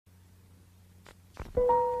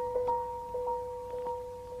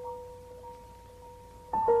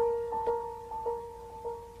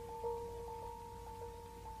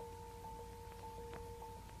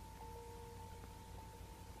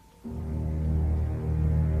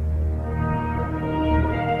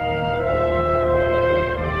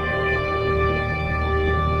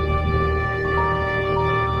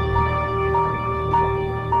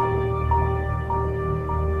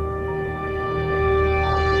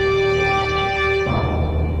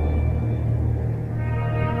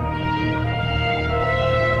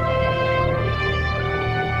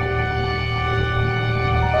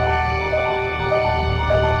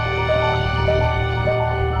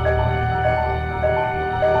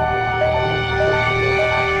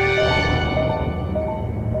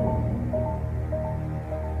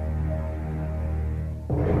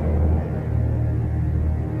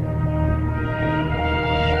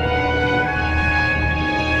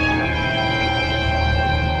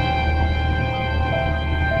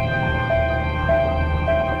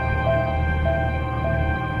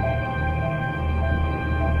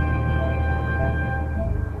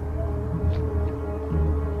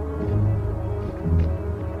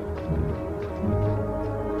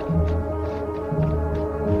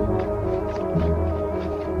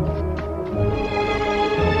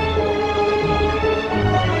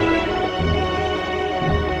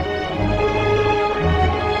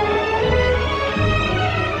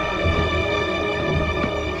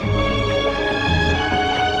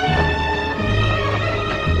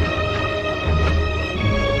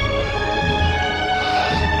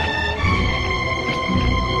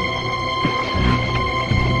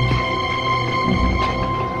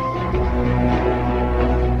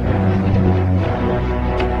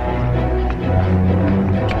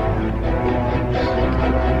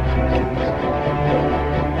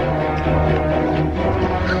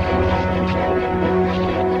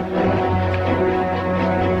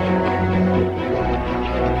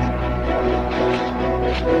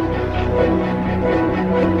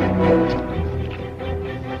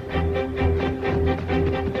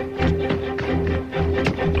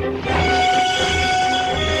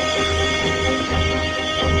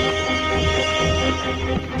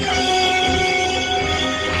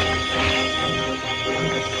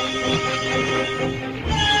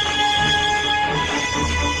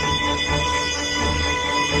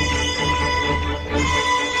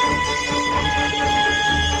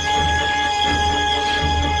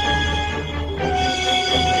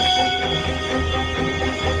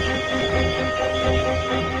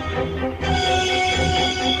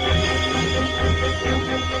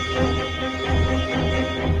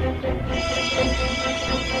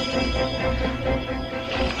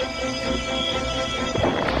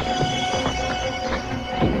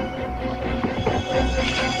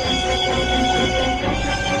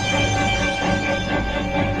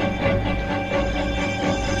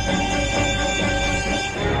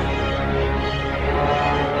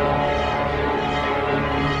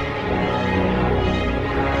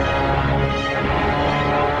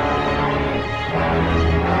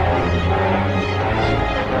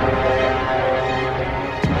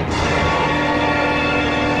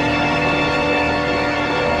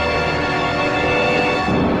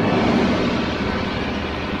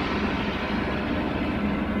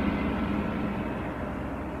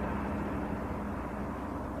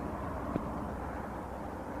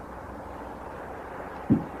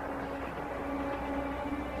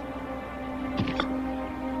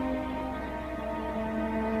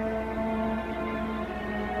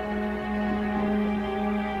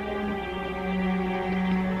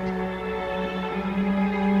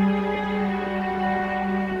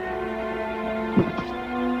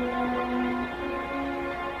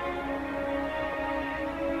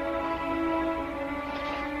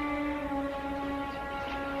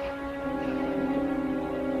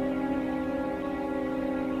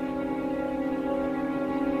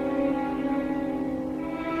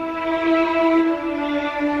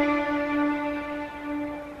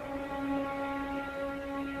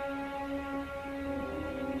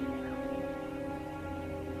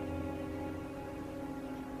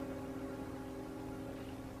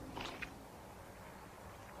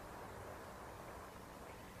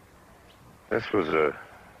This was a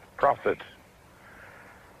prophet,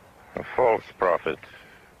 a false prophet,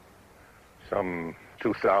 some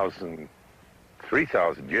 2,000,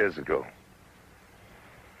 3,000 years ago.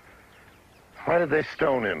 Why did they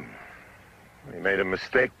stone him? He made a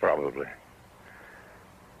mistake, probably.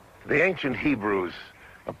 To the ancient Hebrews,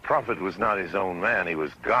 a prophet was not his own man, he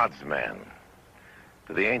was God's man.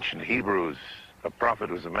 To the ancient Hebrews, a prophet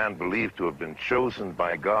was a man believed to have been chosen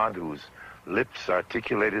by God, who was lips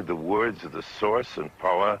articulated the words of the source and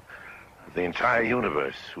power of the entire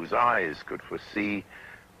universe, whose eyes could foresee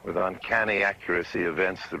with uncanny accuracy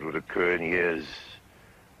events that would occur in years,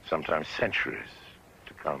 sometimes centuries,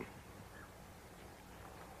 to come.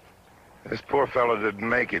 This poor fellow didn't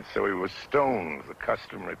make it, so he was stoned, the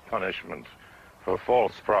customary punishment for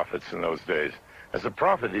false prophets in those days. As a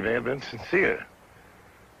prophet, he may have been sincere.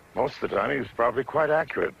 Most of the time, he was probably quite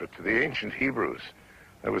accurate, but to the ancient Hebrews,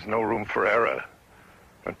 there was no room for error.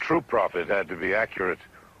 A true prophet had to be accurate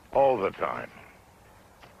all the time.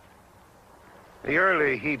 The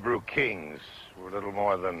early Hebrew kings were little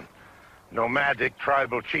more than nomadic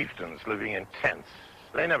tribal chieftains living in tents.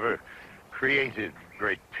 They never created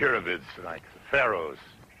great pyramids like the pharaohs,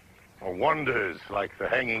 or wonders like the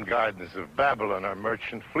Hanging Gardens of Babylon, or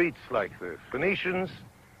merchant fleets like the Phoenicians,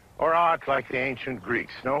 or art like the ancient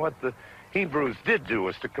Greeks. No, what the Hebrews did do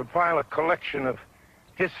was to compile a collection of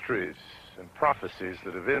histories and prophecies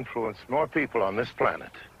that have influenced more people on this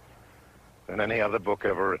planet than any other book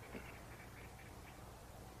ever written.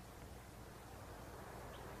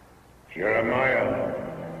 Jeremiah.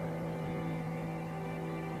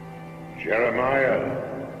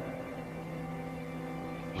 Jeremiah.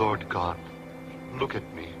 Lord God, look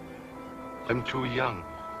at me. I'm too young.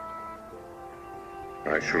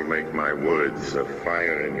 I shall make my words a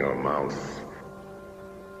fire in your mouth.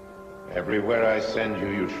 Everywhere I send you,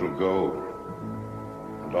 you shall go,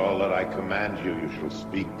 and all that I command you, you shall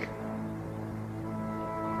speak.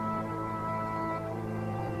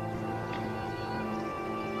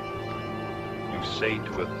 You say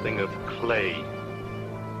to a thing of clay,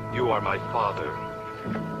 you are my father.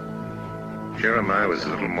 Jeremiah was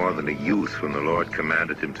little more than a youth when the Lord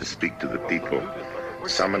commanded him to speak to the people.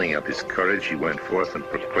 Summoning up his courage, he went forth and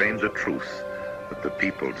proclaimed the truth that the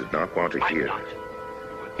people did not want to hear.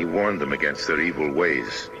 He warned them against their evil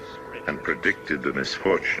ways and predicted the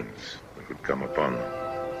misfortunes that would come upon them.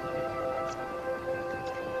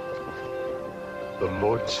 The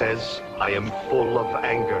Lord says, I am full of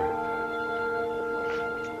anger,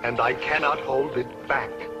 and I cannot hold it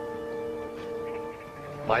back.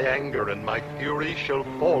 My anger and my fury shall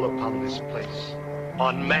fall upon this place,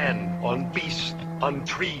 on man, on beast, on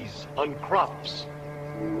trees, on crops.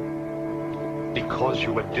 Because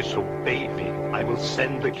you have disobeyed me, I will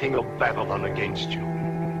send the king of Babylon against you.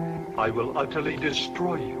 I will utterly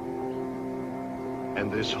destroy you.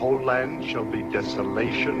 And this whole land shall be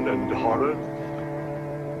desolation and horror.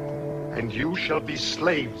 And you shall be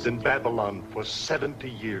slaves in Babylon for 70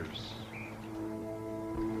 years.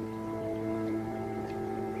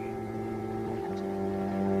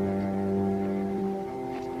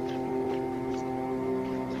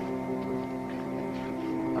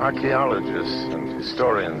 Archaeologists and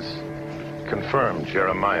historians confirm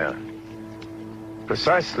Jeremiah.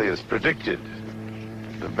 Precisely as predicted,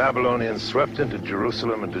 the Babylonians swept into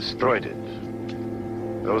Jerusalem and destroyed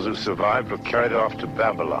it. Those who survived were carried off to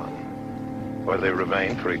Babylon, where they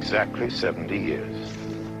remained for exactly 70 years.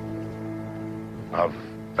 Of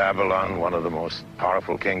Babylon, one of the most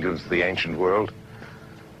powerful kingdoms of the ancient world,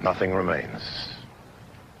 nothing remains.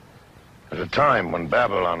 At a time when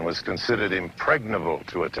Babylon was considered impregnable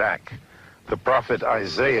to attack, the prophet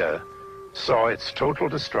Isaiah saw its total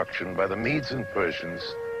destruction by the Medes and Persians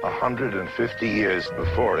 150 years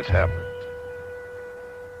before it happened.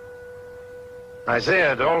 Isaiah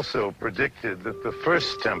had also predicted that the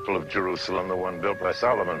first temple of Jerusalem, the one built by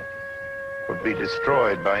Solomon, would be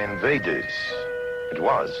destroyed by invaders. It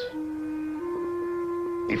was.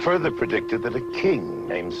 He further predicted that a king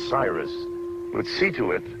named Cyrus would see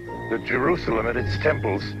to it that Jerusalem and its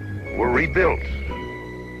temples were rebuilt.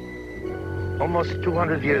 Almost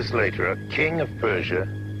 200 years later, a king of Persia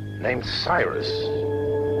named Cyrus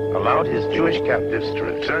allowed his Jewish captives to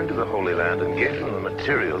return to the Holy Land and gave them the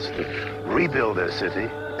materials to rebuild their city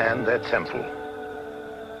and their temple.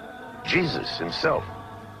 Jesus himself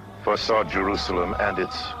foresaw Jerusalem and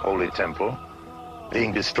its holy temple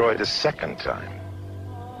being destroyed a second time.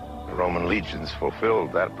 The Roman legions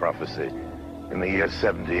fulfilled that prophecy in the year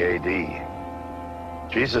 70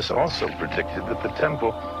 AD. Jesus also predicted that the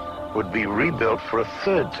temple would be rebuilt for a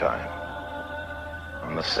third time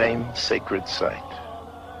on the same sacred site.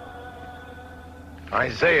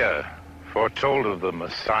 Isaiah foretold of the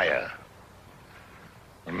Messiah,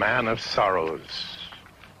 a man of sorrows,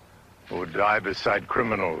 who would die beside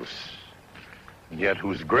criminals, and yet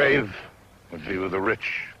whose grave would be with the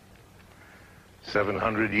rich.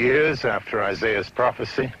 700 years after Isaiah's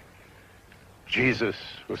prophecy, Jesus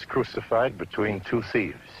was crucified between two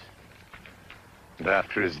thieves. And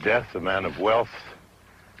after his death, a man of wealth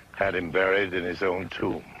had him buried in his own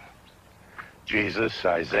tomb. Jesus,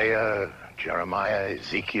 Isaiah, Jeremiah,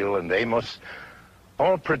 Ezekiel, and Amos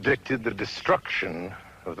all predicted the destruction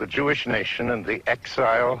of the Jewish nation and the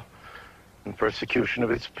exile and persecution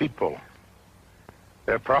of its people.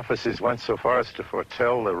 Their prophecies went so far as to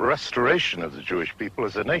foretell the restoration of the Jewish people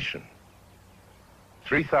as a nation.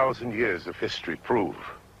 3,000 years of history prove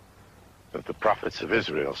that the prophets of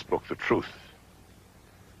Israel spoke the truth.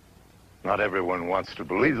 Not everyone wants to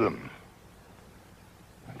believe them.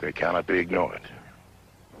 They cannot be ignored.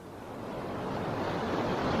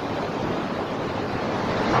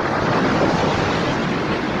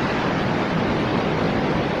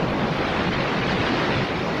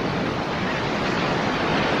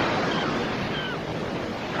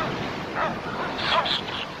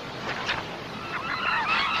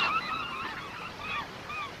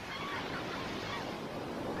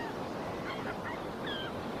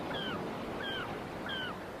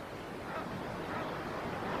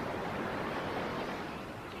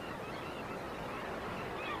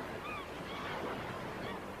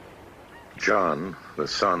 John, the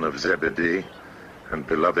son of Zebedee and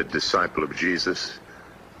beloved disciple of Jesus,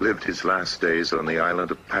 lived his last days on the island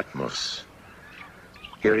of Patmos.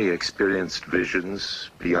 Here he experienced visions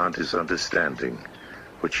beyond his understanding,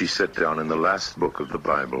 which he set down in the last book of the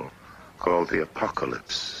Bible, called the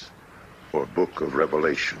Apocalypse, or Book of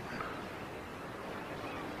Revelation.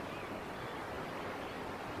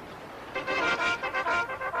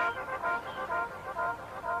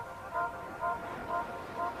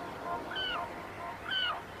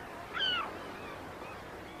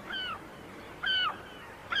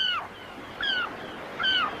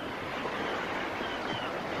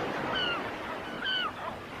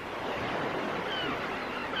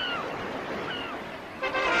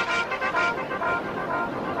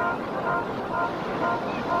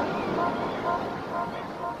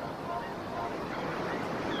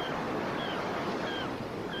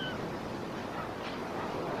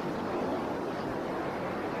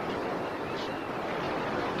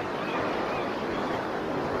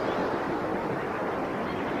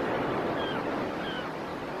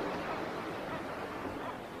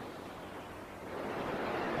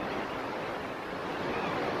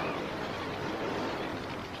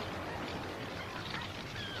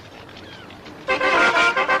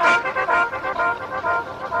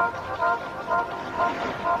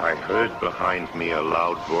 Behind me a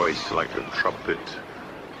loud voice like a trumpet,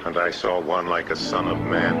 and I saw one like a son of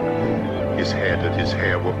man. His head and his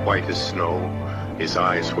hair were white as snow, his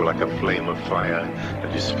eyes were like a flame of fire,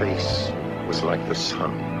 and his face was like the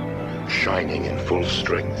sun, shining in full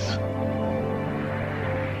strength.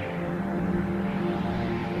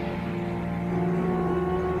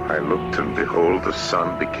 I looked, and behold, the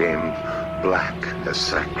sun became black as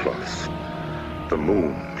sackcloth. The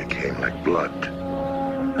moon became like blood,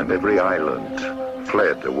 and every island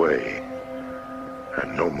fled away,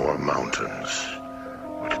 and no more mountains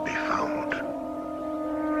were to be found.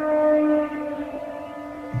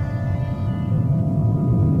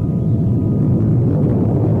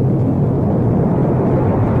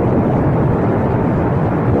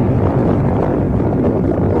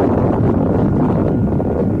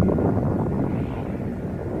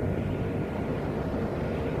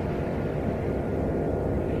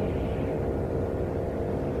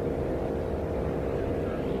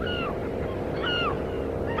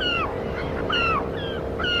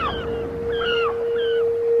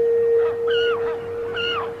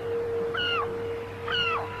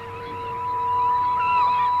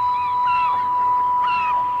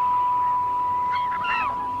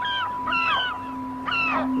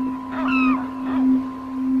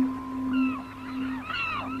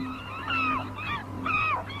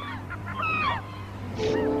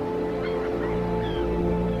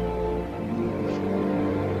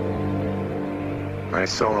 I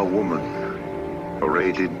saw a woman,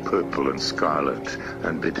 arrayed in purple and scarlet,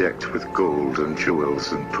 and bedecked with gold and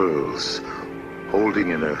jewels and pearls, holding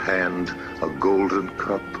in her hand a golden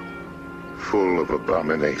cup full of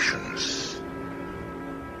abominations.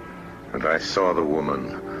 And I saw the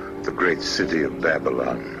woman, the great city of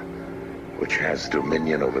Babylon, which has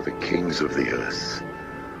dominion over the kings of the earth,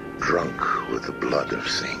 drunk with the blood of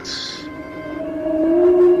saints.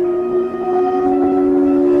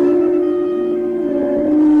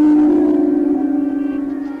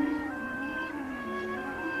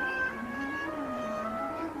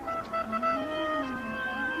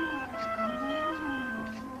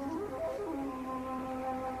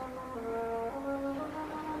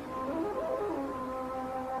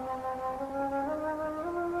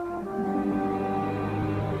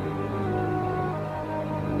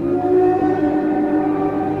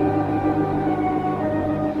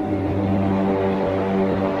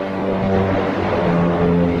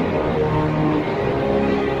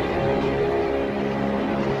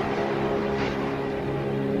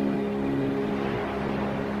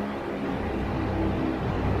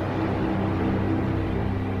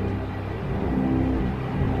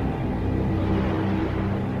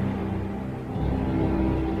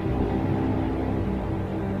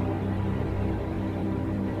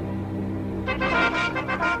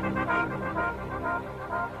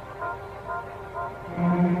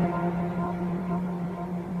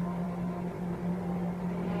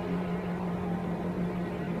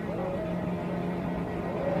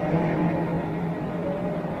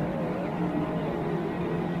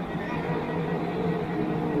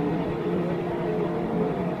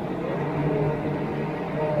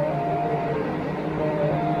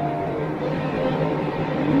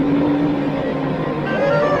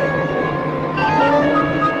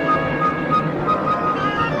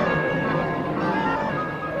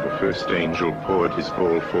 first angel poured his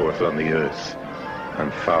bowl forth on the earth,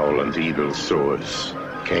 and foul and evil sores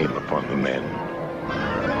came upon the men.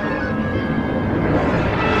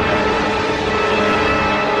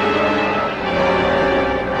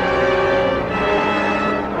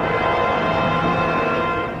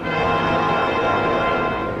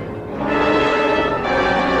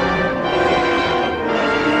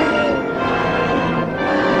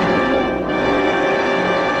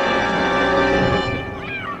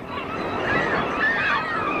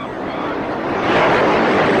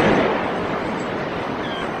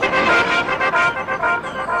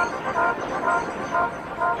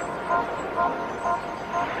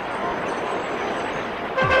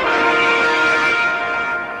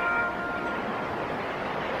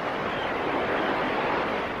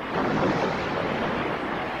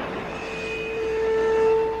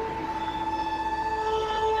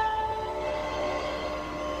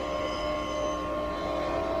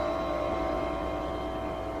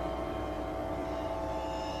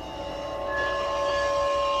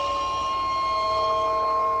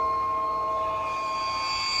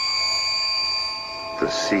 The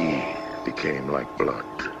sea became like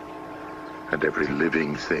blood, and every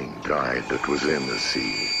living thing died that was in the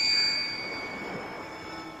sea.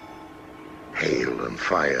 Hail and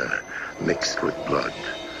fire, mixed with blood,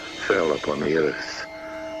 fell upon the earth,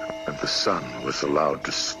 and the sun was allowed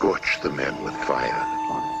to scorch the men with fire.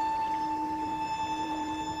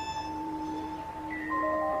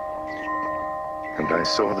 And I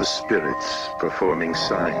saw the spirits performing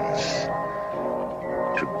signs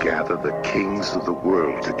to gather the kings of the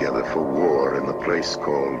world together for war in the place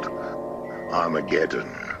called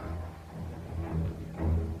Armageddon.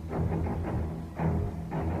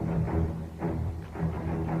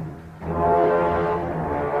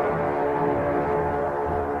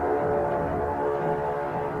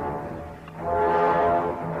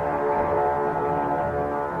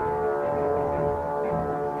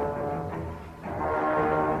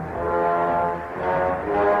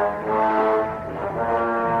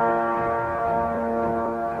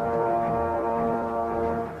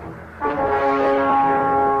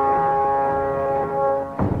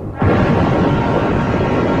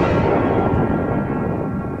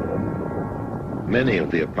 Many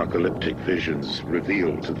of the apocalyptic visions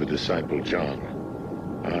revealed to the disciple John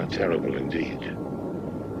are terrible indeed.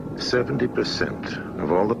 70%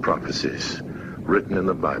 of all the prophecies written in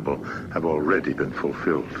the Bible have already been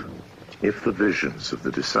fulfilled. If the visions of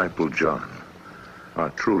the disciple John are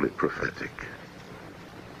truly prophetic,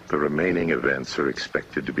 the remaining events are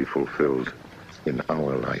expected to be fulfilled in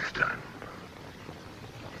our lifetime.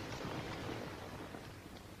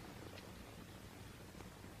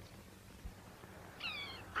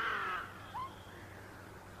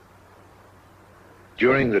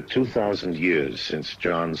 During the 2,000 years since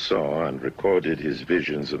John saw and recorded his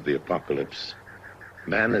visions of the apocalypse,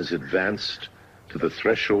 man has advanced to the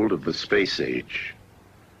threshold of the space age.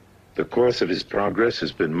 The course of his progress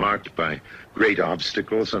has been marked by great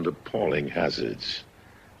obstacles and appalling hazards.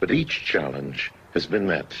 But each challenge has been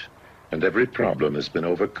met, and every problem has been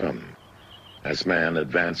overcome as man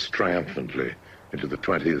advanced triumphantly into the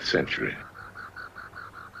 20th century.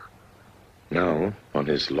 Now, on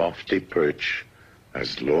his lofty perch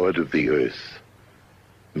as Lord of the earth,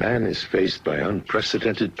 man is faced by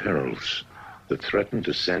unprecedented perils that threaten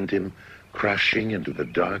to send him crashing into the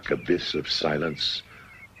dark abyss of silence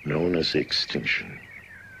known as extinction.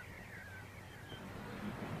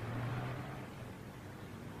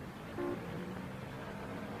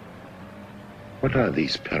 What are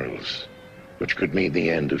these perils which could mean the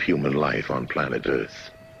end of human life on planet Earth?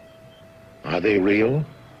 Are they real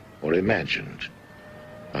or imagined?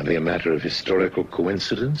 Are they a matter of historical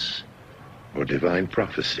coincidence or divine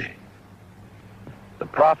prophecy? The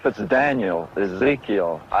prophets Daniel,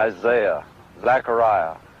 Ezekiel, Isaiah,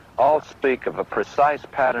 Zechariah all speak of a precise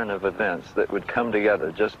pattern of events that would come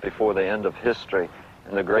together just before the end of history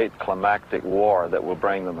and the great climactic war that will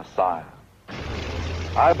bring the Messiah.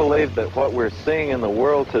 I believe that what we're seeing in the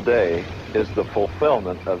world today is the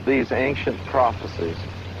fulfillment of these ancient prophecies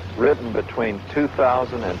written between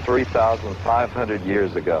 2,000 and 3,500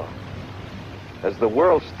 years ago. As the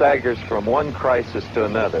world staggers from one crisis to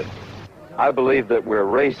another, I believe that we're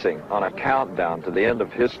racing on a countdown to the end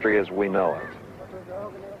of history as we know it.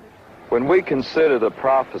 When we consider the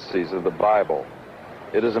prophecies of the Bible,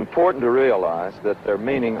 it is important to realize that their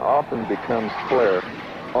meaning often becomes clear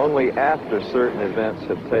only after certain events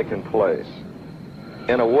have taken place.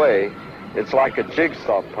 In a way, it's like a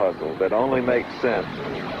jigsaw puzzle that only makes sense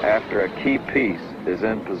after a key piece is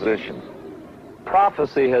in position.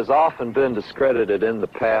 Prophecy has often been discredited in the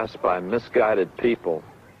past by misguided people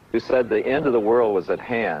who said the end of the world was at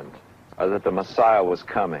hand, or that the Messiah was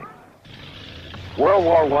coming. World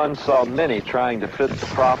War I saw many trying to fit the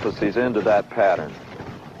prophecies into that pattern.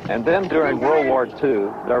 And then during World War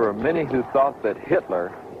II, there were many who thought that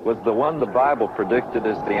Hitler was the one the Bible predicted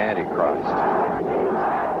as the Antichrist.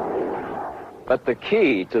 But the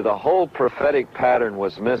key to the whole prophetic pattern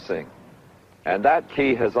was missing, and that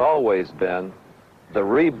key has always been the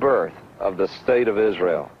rebirth of the state of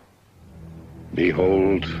Israel.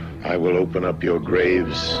 Behold, I will open up your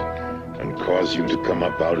graves and cause you to come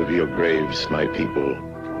up out of your graves, my people,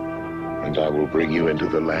 and I will bring you into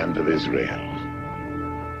the land of Israel.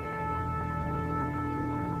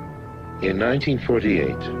 In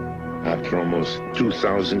 1948, after almost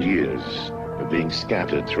 2,000 years of being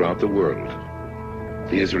scattered throughout the world,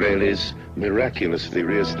 the Israelis miraculously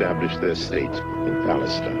reestablished their state in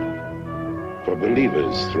Palestine. For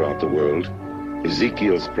believers throughout the world,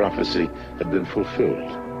 Ezekiel's prophecy had been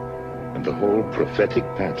fulfilled, and the whole prophetic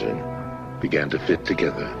pattern began to fit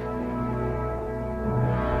together.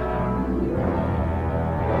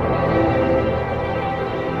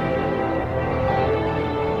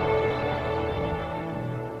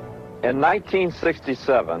 In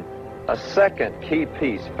 1967, a second key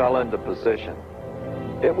piece fell into position.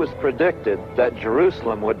 It was predicted that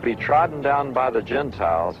Jerusalem would be trodden down by the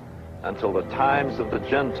Gentiles until the times of the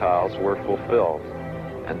Gentiles were fulfilled,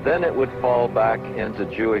 and then it would fall back into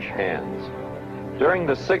Jewish hands. During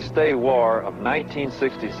the Six-Day War of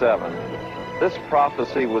 1967, this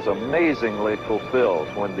prophecy was amazingly fulfilled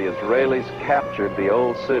when the Israelis captured the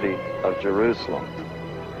old city of Jerusalem.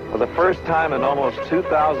 For the first time in almost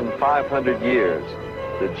 2,500 years,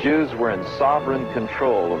 the Jews were in sovereign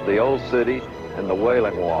control of the old city and the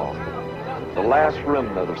Wailing Wall, the last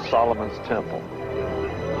remnant of Solomon's temple.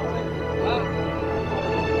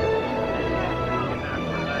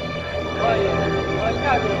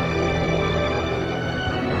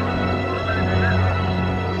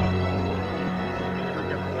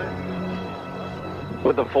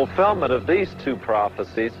 With the fulfillment of these two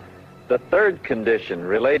prophecies, the third condition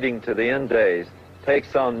relating to the end days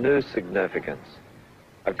takes on new significance.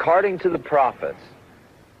 According to the prophets,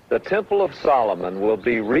 the Temple of Solomon will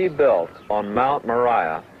be rebuilt on Mount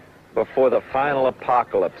Moriah before the final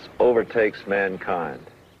apocalypse overtakes mankind.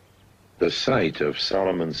 The site of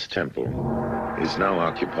Solomon's temple is now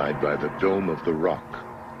occupied by the Dome of the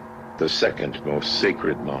Rock, the second most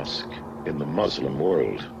sacred mosque in the Muslim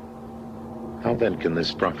world. How then can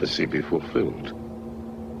this prophecy be fulfilled?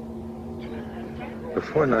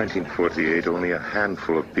 Before 1948, only a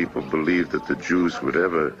handful of people believed that the Jews would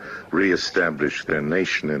ever re-establish their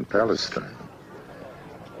nation in Palestine.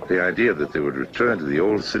 The idea that they would return to the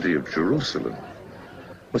old city of Jerusalem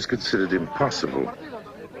was considered impossible.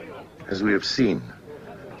 As we have seen,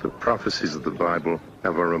 the prophecies of the Bible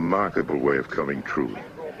have a remarkable way of coming true.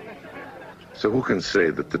 So who can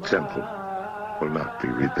say that the temple will not be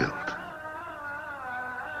rebuilt?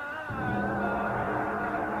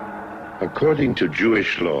 According to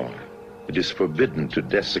Jewish law, it is forbidden to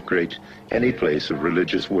desecrate any place of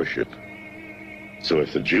religious worship. So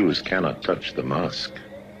if the Jews cannot touch the mosque,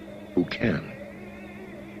 who can?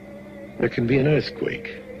 There can be an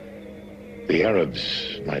earthquake. The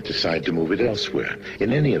Arabs might decide to move it elsewhere.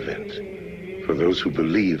 In any event, for those who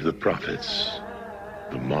believe the prophets,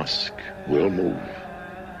 the mosque will move,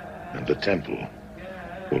 and the temple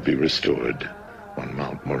will be restored on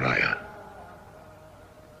Mount Moriah.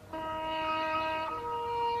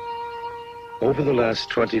 Over the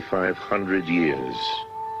last 2,500 years,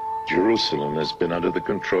 Jerusalem has been under the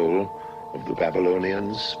control of the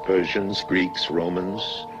Babylonians, Persians, Greeks, Romans,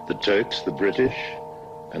 the Turks, the British,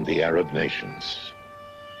 and the Arab nations.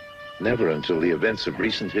 Never until the events of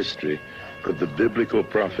recent history could the biblical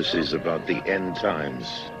prophecies about the end times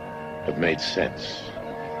have made sense.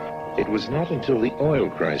 It was not until the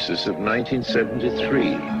oil crisis of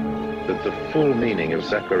 1973 that the full meaning of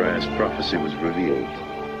Zechariah's prophecy was revealed.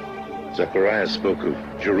 Zechariah spoke of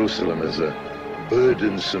Jerusalem as a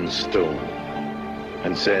burdensome stone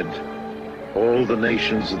and said, all the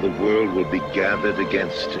nations of the world will be gathered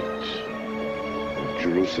against it. With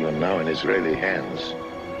Jerusalem now in Israeli hands,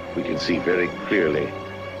 we can see very clearly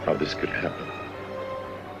how this could happen.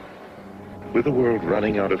 With the world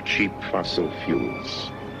running out of cheap fossil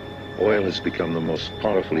fuels, oil has become the most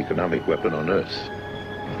powerful economic weapon on earth.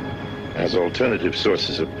 As alternative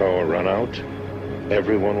sources of power run out,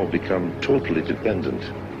 everyone will become totally dependent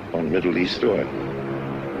on Middle East oil.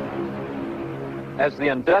 As the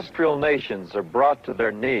industrial nations are brought to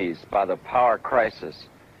their knees by the power crisis,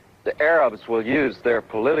 the Arabs will use their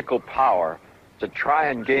political power to try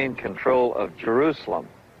and gain control of Jerusalem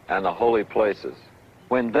and the holy places.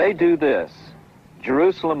 When they do this,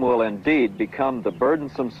 Jerusalem will indeed become the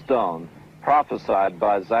burdensome stone prophesied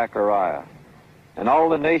by Zechariah, and all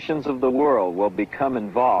the nations of the world will become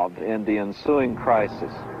involved in the ensuing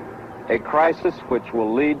crisis, a crisis which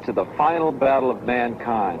will lead to the final battle of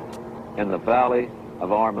mankind in the Valley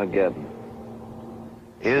of Armageddon.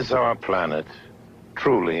 Is our planet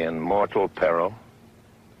truly in mortal peril?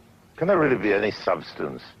 Can there really be any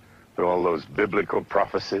substance to all those biblical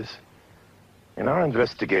prophecies? In our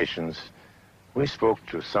investigations, we spoke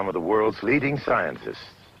to some of the world's leading scientists.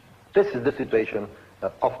 This is the situation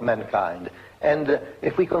of mankind. And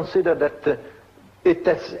if we consider that it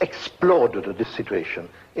has exploded, this situation,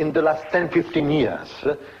 in the last 10, 15 years,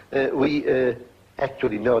 we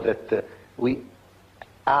actually know that we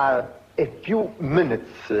are a few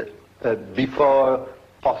minutes before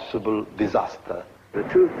possible disaster. The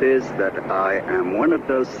truth is that I am one of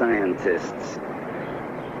those scientists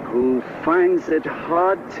who finds it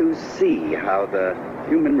hard to see how the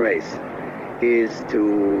human race is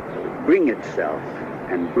to bring itself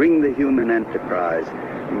and bring the human enterprise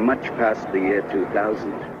much past the year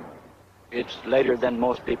 2000. It's later than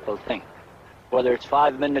most people think. Whether it's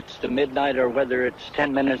 5 minutes to midnight or whether it's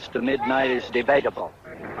 10 minutes to midnight is debatable.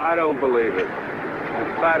 I don't believe it.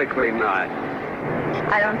 Emphatically not.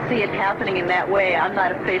 I don't see it happening in that way. I'm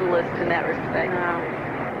not a fatalist in that respect. No.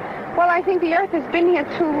 Well, I think the Earth has been here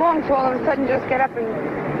too long to all of a sudden just get up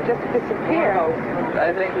and just disappear.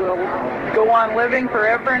 I think we'll go on living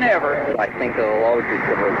forever and ever. I think it'll always be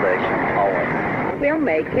civilization, always. We'll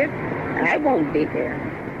make it. I won't be there.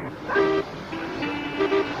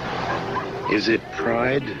 Is it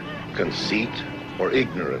pride, conceit, or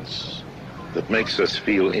ignorance that makes us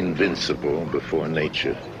feel invincible before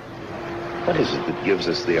nature? What is it that gives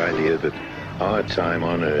us the idea that our time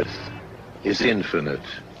on Earth is infinite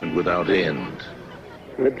and without end?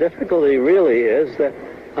 The difficulty really is that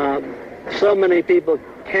so many people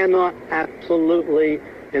cannot absolutely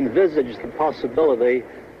envisage the possibility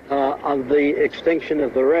of the extinction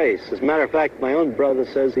of the race. As a matter of fact, my own brother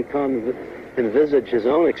says he can't envisage his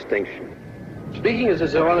own extinction. Speaking as a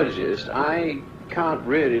zoologist, I can't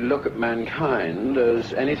really look at mankind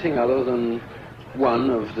as anything other than one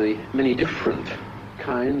of the many different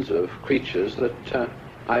kinds of creatures that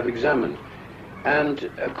I've examined. And,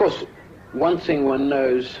 of course, one thing one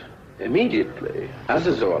knows immediately as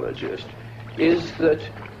a zoologist is that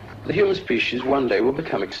the human species one day will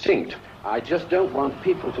become extinct. I just don't want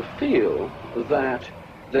people to feel that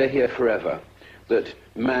they're here forever, that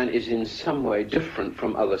man is in some way different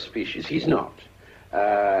from other species. He's not.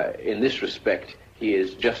 In this respect, he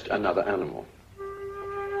is just another animal.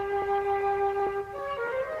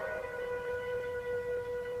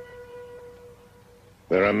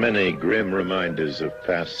 There are many grim reminders of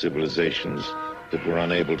past civilizations that were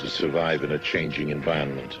unable to survive in a changing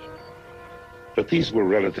environment. But these were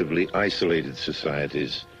relatively isolated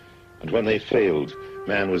societies, and when they failed,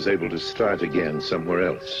 man was able to start again somewhere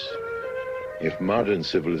else. If modern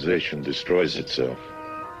civilization destroys itself,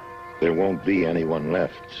 there won't be anyone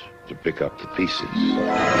left to pick up the pieces.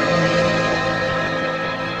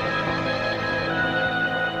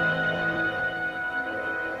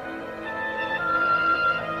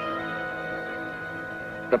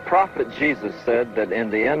 The prophet Jesus said that in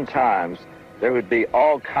the end times there would be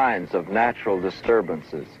all kinds of natural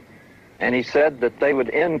disturbances. And he said that they would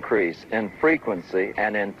increase in frequency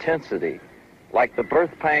and intensity, like the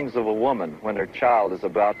birth pangs of a woman when her child is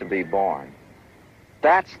about to be born.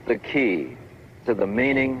 That's the key to the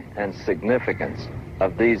meaning and significance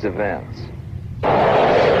of these events.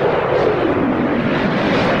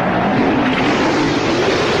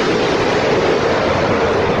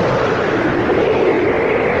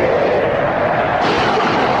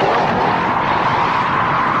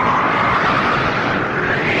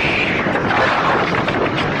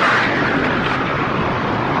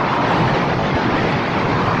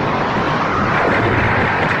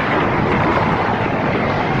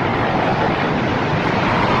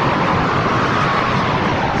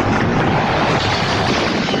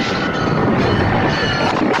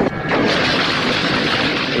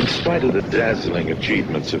 The dazzling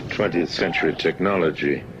achievements of 20th century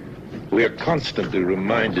technology, we are constantly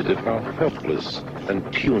reminded of how helpless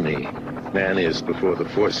and puny man is before the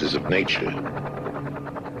forces of nature.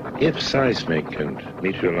 If seismic and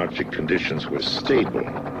meteorologic conditions were stable,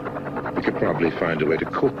 we could probably find a way to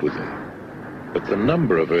cope with them. But the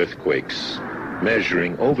number of earthquakes,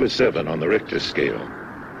 measuring over 7 on the Richter scale,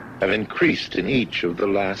 have increased in each of the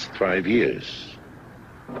last 5 years.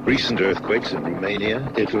 Recent earthquakes in Romania,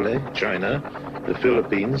 Italy, China, the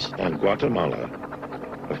Philippines, and Guatemala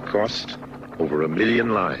have cost over 1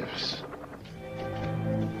 million lives.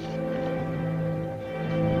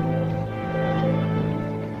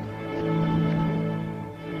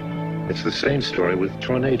 It's the same story with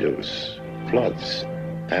tornadoes, floods,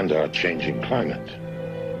 and our changing climate.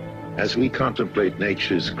 As we contemplate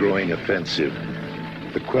nature's growing offensive,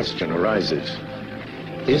 the question arises,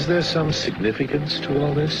 is there some significance to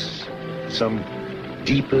all this? Some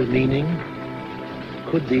deeper meaning?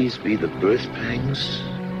 Could these be the birth pangs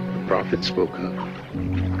the prophet spoke of?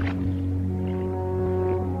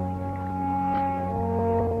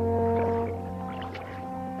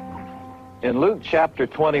 In Luke chapter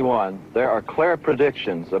 21, there are clear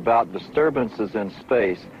predictions about disturbances in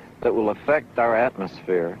space that will affect our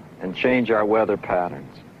atmosphere and change our weather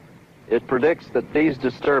patterns. It predicts that these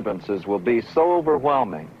disturbances will be so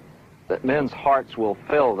overwhelming that men's hearts will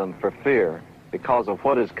fail them for fear because of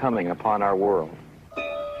what is coming upon our world.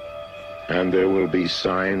 And there will be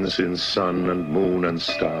signs in sun and moon and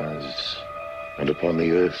stars, and upon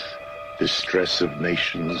the earth distress of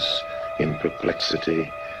nations in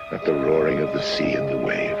perplexity at the roaring of the sea and the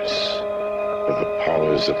waves, for the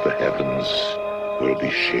powers of the heavens will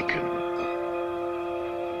be shaken.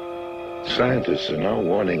 Scientists are now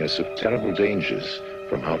warning us of terrible dangers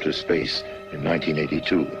from outer space in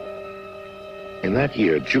 1982. In that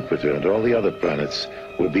year, Jupiter and all the other planets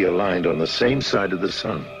will be aligned on the same side of the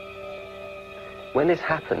sun. When this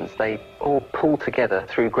happens, they all pull together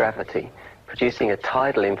through gravity, producing a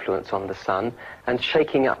tidal influence on the sun and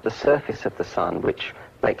shaking up the surface of the sun, which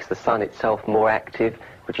makes the sun itself more active,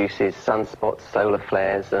 produces sunspots, solar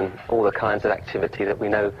flares, and all the kinds of activity that we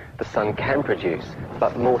know the sun can produce,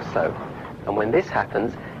 but more so. And when this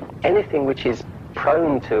happens, anything which is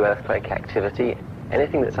prone to earthquake activity,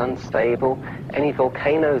 anything that's unstable, any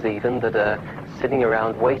volcanoes even that are sitting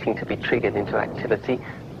around waiting to be triggered into activity,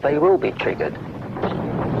 they will be triggered.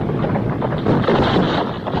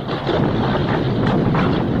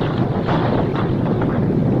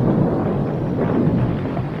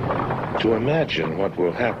 To imagine what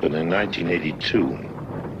will happen in 1982,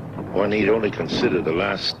 one need only consider the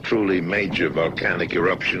last truly major volcanic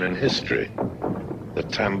eruption in history. The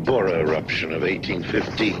Tambora eruption of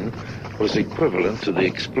 1815 was equivalent to the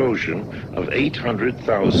explosion of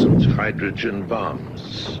 800,000 hydrogen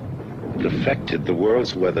bombs. It affected the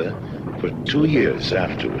world's weather for 2 years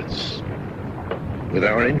afterwards. With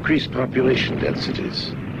our increased population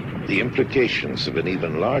densities, the implications of an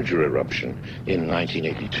even larger eruption in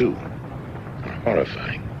 1982 are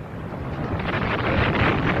horrifying.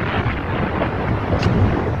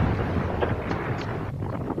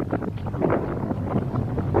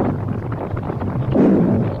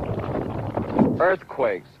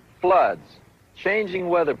 Earthquakes, floods, changing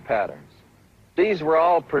weather patterns. These were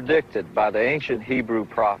all predicted by the ancient Hebrew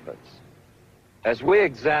prophets. As we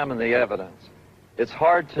examine the evidence, it's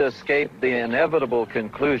hard to escape the inevitable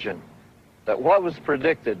conclusion that what was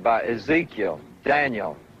predicted by Ezekiel,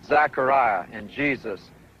 Daniel, Zechariah, and Jesus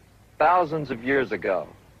thousands of years ago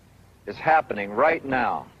is happening right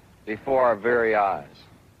now before our very eyes.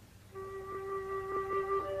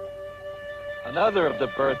 Another of the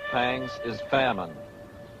birth pangs is famine.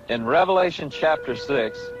 In Revelation chapter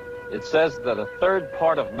 6, it says that a third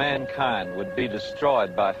part of mankind would be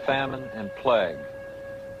destroyed by famine and plague.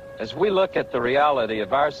 As we look at the reality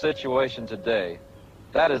of our situation today,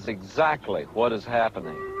 that is exactly what is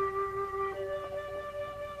happening.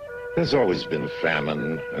 There's always been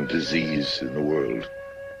famine and disease in the world,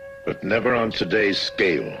 but never on today's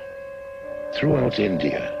scale. Throughout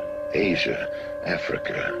India, Asia,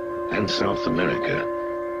 Africa, and South America,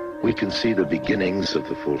 we can see the beginnings of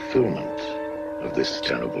the fulfillment of this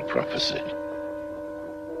terrible prophecy.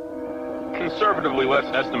 Conservatively, let's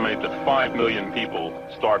estimate that 5 million people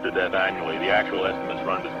starve to death annually. The actual estimates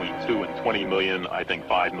run between 2 and 20 million. I think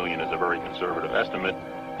 5 million is a very conservative estimate.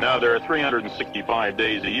 Now, there are 365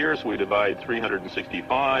 days a year, so we divide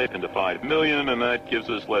 365 into 5 million, and that gives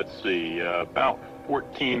us, let's see, about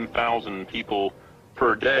 14,000 people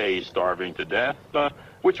per day starving to death,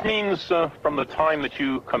 which means from the time that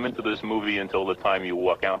you come into this movie until the time you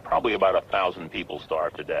walk out, probably about 1,000 people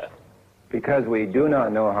starve to death. Because we do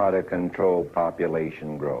not know how to control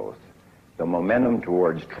population growth, the momentum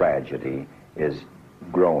towards tragedy is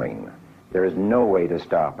growing. There is no way to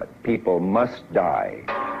stop it. People must die.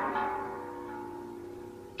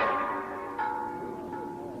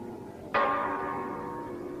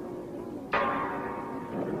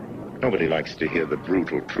 Nobody likes to hear the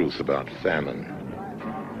brutal truth about famine.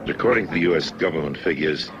 According to the U.S. government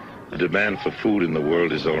figures, the demand for food in the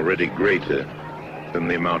world is already greater than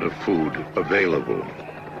the amount of food available.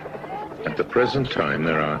 At the present time,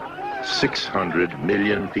 there are 600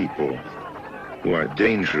 million people who are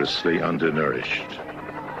dangerously undernourished,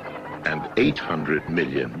 and 800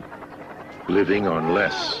 million living on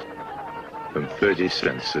less than 30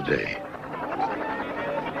 cents a day.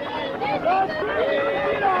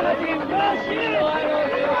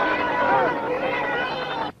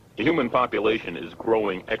 The human population is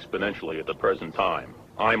growing exponentially at the present time.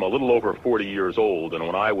 I'm a little over 40 years old, and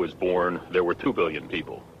when I was born, there were 2 billion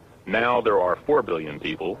people. Now there are 4 billion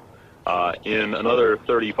people. In another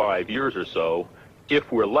 35 years or so,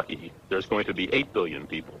 if we're lucky, there's going to be 8 billion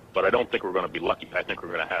people. But I don't think we're going to be lucky. I think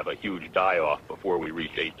we're going to have a huge die-off before we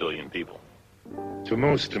reach 8 billion people. To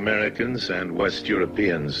most Americans and West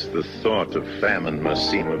Europeans, the thought of famine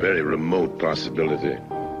must seem a very remote possibility.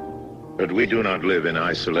 But we do not live in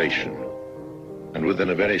isolation. And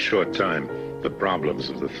within a very short time, the problems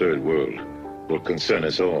of the Third World will concern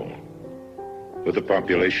us all. With the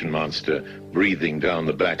population monster breathing down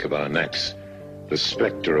the back of our necks, the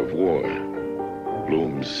specter of war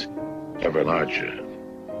looms ever larger.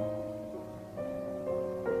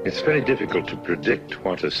 It's very difficult to predict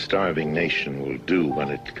what a starving nation will do when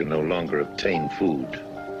it can no longer obtain food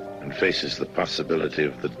and faces the possibility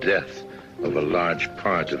of the death of a large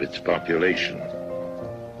part of its population.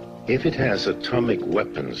 If it has atomic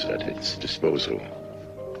weapons at its disposal,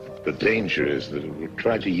 the danger is that it will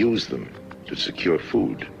try to use them to secure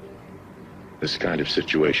food. This kind of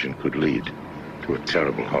situation could lead to a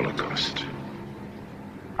terrible Holocaust.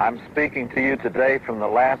 I'm speaking to you today from the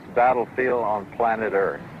last battlefield on planet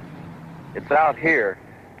Earth. It's out here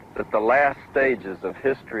that the last stages of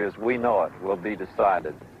history as we know it will be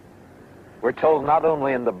decided. We're told not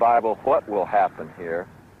only in the Bible what will happen here,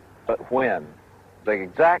 but when. The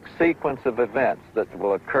exact sequence of events that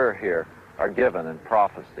will occur here are given in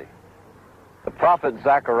prophecy. The prophet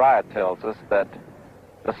Zechariah tells us that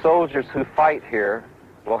the soldiers who fight here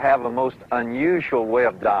will have a most unusual way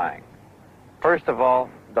of dying. First of all,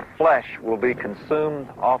 the flesh will be consumed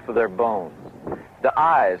off of their bones, the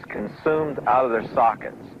eyes consumed out of their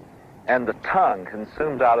sockets, and the tongue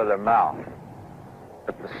consumed out of their mouth.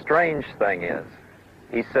 But the strange thing is,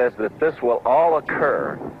 he says that this will all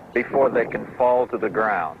occur before they can fall to the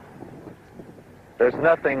ground. There's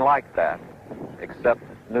nothing like that except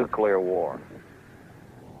nuclear war.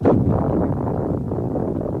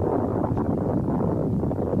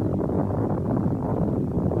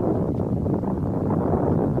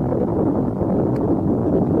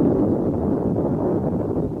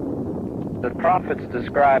 The prophets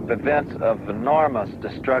describe events of enormous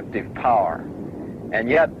destructive power, and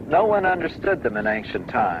yet no one understood them in ancient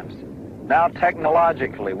times. Now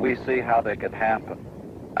technologically we see how they could happen.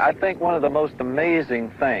 I think one of the most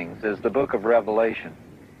amazing things is the book of Revelation.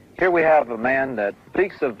 Here we have a man that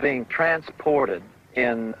speaks of being transported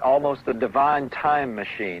in almost a divine time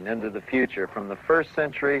machine into the future from the 1st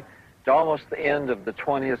century to almost the end of the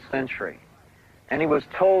 20th century. And he was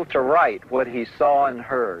told to write what he saw and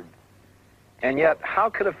heard. And yet, how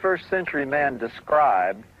could a 1st century man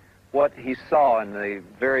describe what he saw in the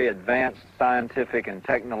very advanced scientific and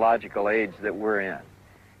technological age that we're in?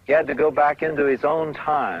 He had to go back into his own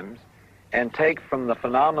times and take from the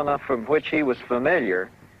phenomena from which he was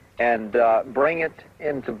familiar and bring it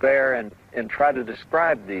into bear and try to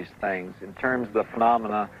describe these things in terms of the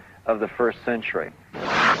phenomena of the 1st century.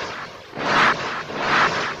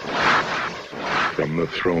 From the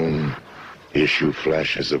throne issue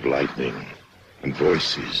flashes of lightning and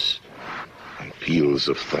voices and peals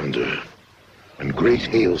of thunder and great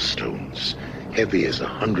hailstones, heavy as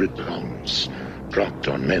 100 pounds, dropped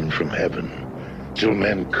on men from heaven, till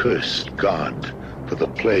men cursed God for the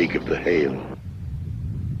plague of the hail.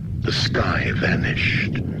 The sky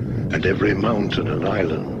vanished, and every mountain and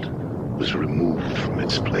island was removed from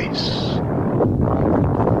its place.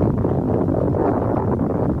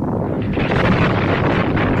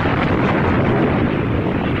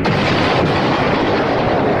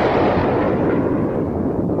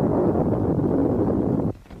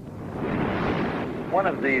 One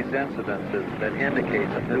of these incidences that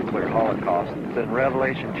indicates a nuclear holocaust is in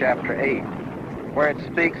Revelation chapter 8, where it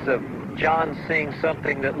speaks of John seeing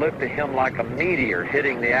something that looked to him like a meteor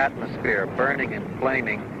hitting the atmosphere, burning and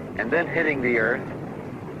flaming, and then hitting the earth.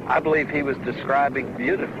 I believe he was describing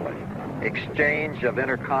beautifully exchange of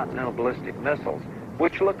intercontinental ballistic missiles,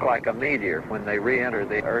 which look like a meteor when they re-enter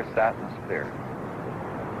the Earth's atmosphere.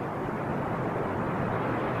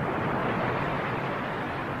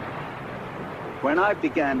 When I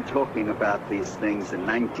began talking about these things in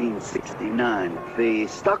 1969, the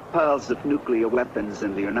stockpiles of nuclear weapons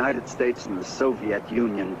in the United States and the Soviet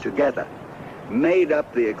Union together made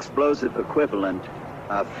up the explosive equivalent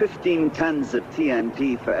of 15 tons of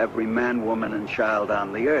TNT for every man, woman, and child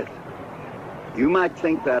on the Earth. You might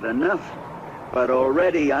think that enough, but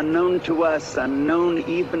already unknown to us, unknown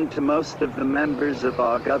even to most of the members of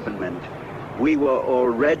our government, we were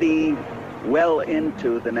already well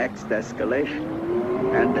into the next escalation.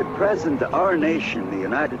 And at present, our nation, the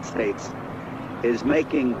United States, is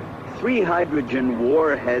making 3 hydrogen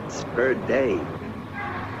warheads per day.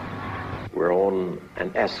 We're on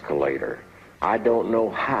an escalator. I don't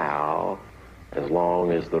know how, as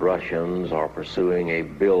long as the Russians are pursuing a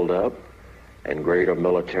build-up and greater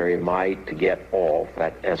military might to get off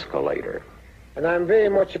that escalator. And I'm very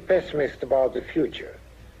much a pessimist about the future,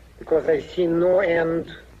 because I see no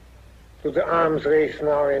end to the arms race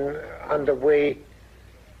now underway,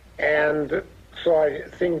 and so I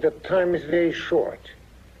think that time is very short.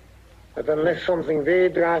 But unless something very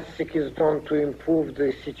drastic is done to improve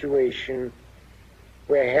the situation,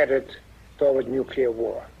 we're headed toward nuclear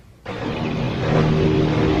war. For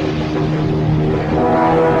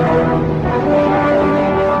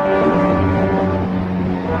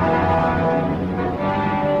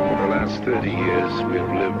the last 30 years, we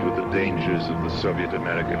have lived with the dangers of the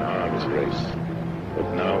Soviet-American arms race.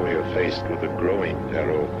 But now we are faced with the growing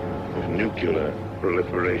peril of nuclear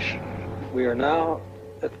proliferation. We are now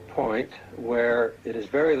at the point where it is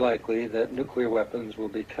very likely that nuclear weapons will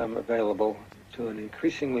become available to an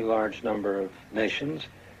increasingly large number of nations,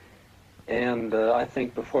 and I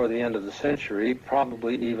think before the end of the century,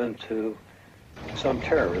 probably even to some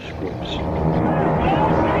terrorist groups.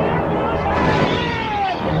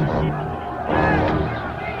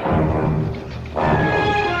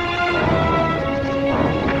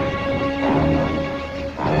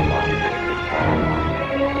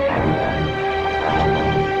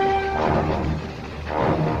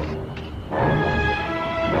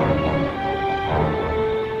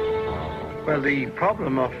 Well, the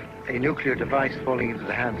problem of a nuclear device falling into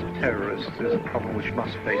the hands of terrorists is a problem which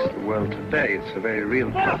must face the world today. It's a very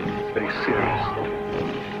real problem. It's very serious.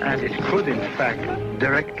 And it could, in fact,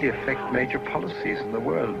 directly affect major policies in the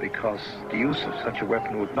world, because the use of such a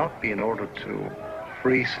weapon would not be in order to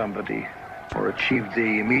free somebody or achieve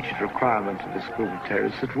the immediate requirement of this group of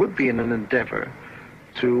terrorists. It would be in an endeavor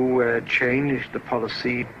to change the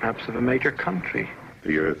policy, perhaps, of a major country.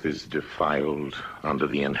 The earth is defiled under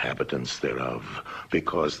the inhabitants thereof,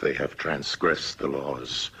 because they have transgressed the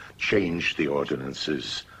laws, changed the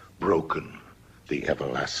ordinances, broken the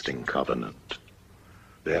everlasting covenant.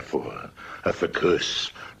 Therefore hath the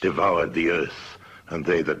curse devoured the earth, and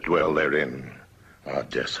they that dwell therein are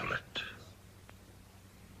desolate.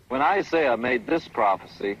 When Isaiah made this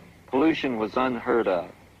prophecy, pollution was unheard of.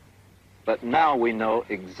 But now we know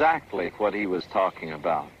exactly what he was talking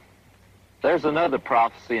about. There's another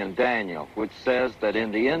prophecy in Daniel which says that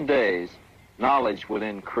in the end days, knowledge would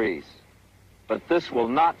increase. But this will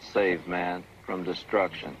not save man from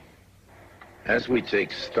destruction. As we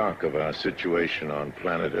take stock of our situation on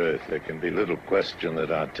planet Earth, there can be little question that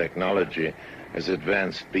our technology has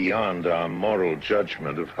advanced beyond our moral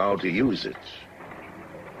judgment of how to use it.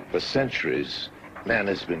 For centuries, man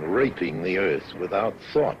has been raping the Earth without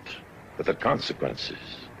thought for the consequences.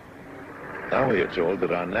 Now we are told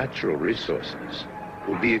that our natural resources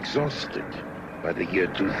will be exhausted by the year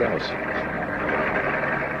 2000.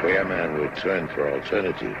 Where man will turn for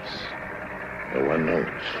alternatives, no one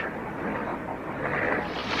knows.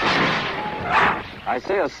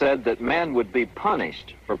 Isaiah said that man would be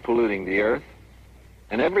punished for polluting the earth,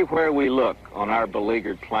 and everywhere we look on our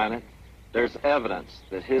beleaguered planet, there's evidence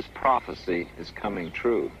that his prophecy is coming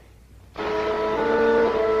true.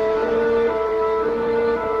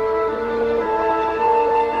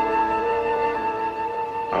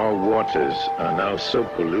 Our waters are now so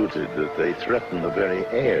polluted that they threaten the very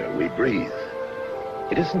air we breathe.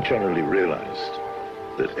 It isn't generally realized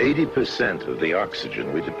that 80% of the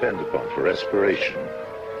oxygen we depend upon for respiration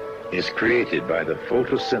is created by the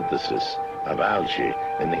photosynthesis of algae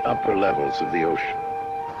in the upper levels of the ocean.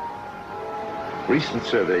 Recent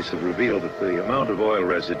surveys have revealed that the amount of oil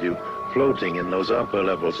residue floating in those upper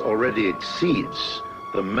levels already exceeds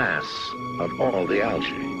the mass of all the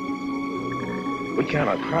algae. We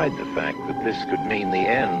cannot hide the fact that this could mean the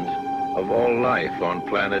end of all life on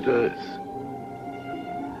planet Earth.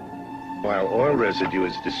 While oil residue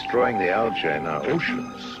is destroying the algae in our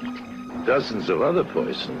oceans, dozens of other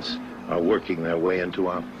poisons are working their way into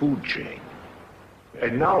our food chain.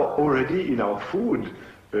 And now already in our food,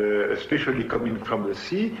 especially coming from the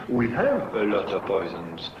sea, we have a lot of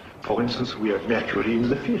poisons. For instance, we have mercury in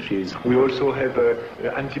the fishes. We also have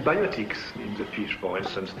antibiotics in the fish, for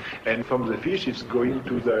instance. And from the fish, it's going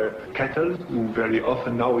to the cattle, who very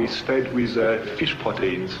often now is fed with fish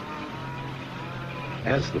proteins.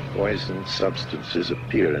 As the poison substances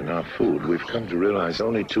appear in our food, we've come to realize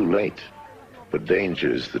only too late the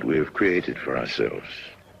dangers that we have created for ourselves.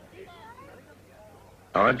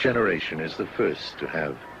 Our generation is the first to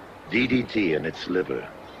have DDT in its liver,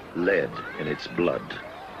 lead in its blood,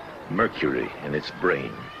 mercury in its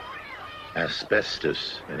brain,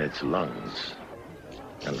 asbestos in its lungs,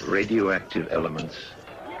 and radioactive elements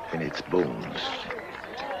in its bones.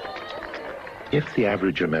 If the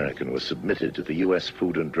average American was submitted to the U.S.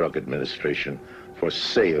 Food and Drug Administration for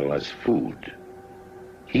sale as food,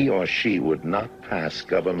 he or she would not pass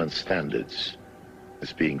government standards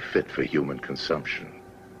as being fit for human consumption.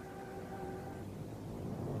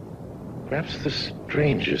 Perhaps the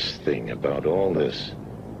strangest thing about all this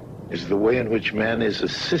is the way in which man is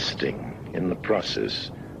assisting in the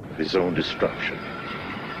process of his own destruction.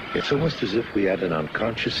 It's almost as if we had an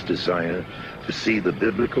unconscious desire to see the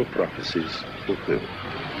biblical prophecies fulfilled.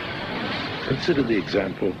 Consider the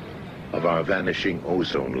example of our vanishing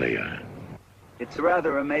ozone layer. It's a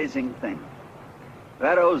rather amazing thing.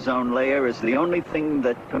 That ozone layer is the only thing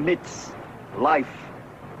that permits life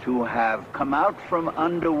to have come out from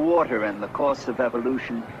underwater in the course of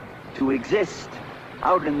evolution to exist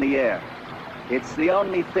out in the air. It's the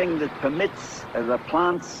only thing that permits the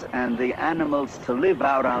plants and the animals to live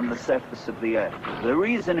out on the surface of the earth. The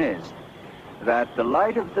reason is that the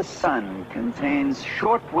light of the sun contains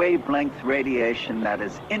short wavelength radiation that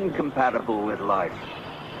is incompatible with life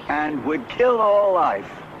and would kill all life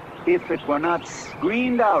if it were not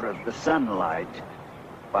screened out of the sunlight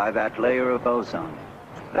by that layer of ozone.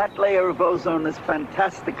 That layer of ozone is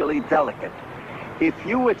fantastically delicate. If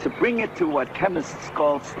you were to bring it to what chemists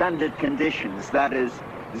call standard conditions, that is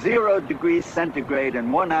 0 degrees centigrade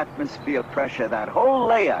and 1 atmosphere pressure, that whole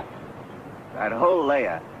layer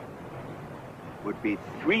would be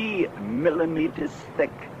 3 millimeters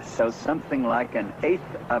thick, so something like 1/8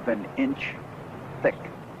 of an inch thick.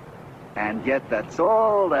 And yet that's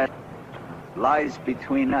all that lies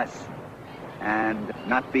between us and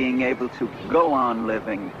not being able to go on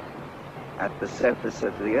living at the surface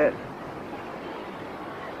of the earth.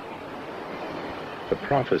 The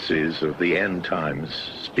prophecies of the end times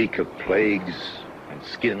speak of plagues and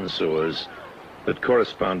skin sores that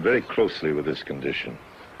correspond very closely with this condition.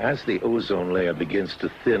 As the ozone layer begins to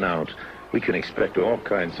thin out, we can expect all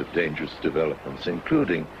kinds of dangerous developments,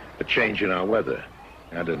 including a change in our weather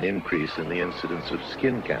and an increase in the incidence of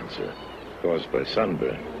skin cancer caused by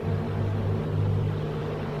sunburn.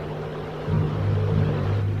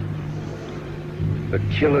 The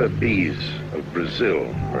killer bees of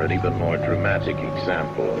Brazil are an even more dramatic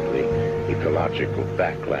example of the ecological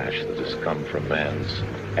backlash that has come from man's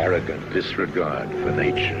arrogant disregard for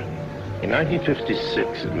nature. In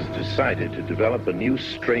 1956, it was decided to develop a new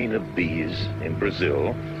strain of bees in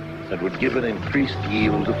Brazil that would give an increased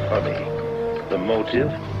yield of honey. The motive,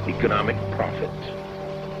 economic profit.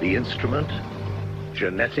 The instrument,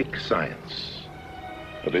 genetic science.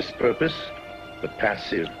 For this purpose, the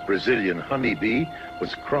passive Brazilian honeybee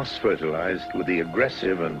was cross-fertilized with the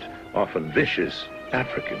aggressive and often vicious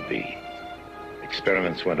African bee.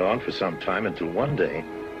 Experiments went on for some time until one day,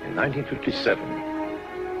 in 1957,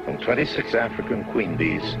 when 26 African queen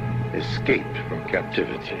bees escaped from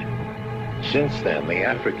captivity. Since then, the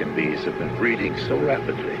African bees have been breeding so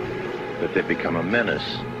rapidly that they've become a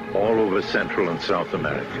menace all over Central and South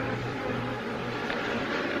America.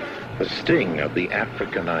 The sting of the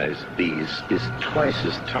Africanized bees is twice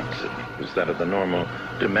as toxic as that of the normal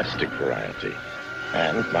domestic variety.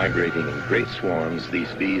 And migrating in great swarms,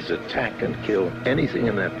 these bees attack and kill anything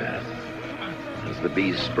in their path. As the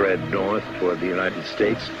bees spread north toward the United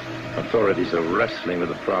States, authorities are wrestling with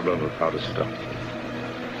the problem of how to stop them.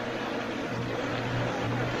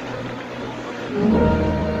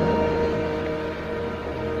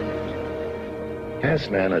 As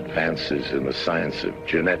man advances in the science of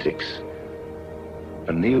genetics,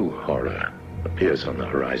 a new horror appears on the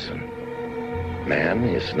horizon. Man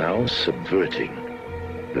is now subverting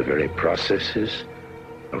the very processes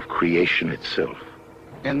of creation itself.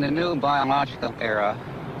 In the new biological era,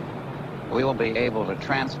 we will be able to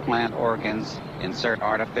transplant organs, insert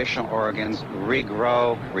artificial organs,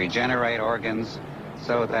 regrow, regenerate organs,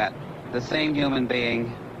 so that the same human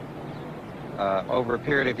being over a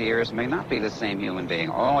period of years may not be the same human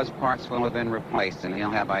being. All his parts will have been replaced and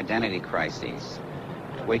he'll have identity crises.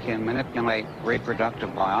 We can manipulate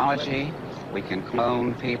reproductive biology. We can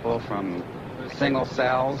clone people from single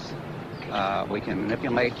cells. We can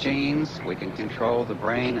manipulate genes. We can control the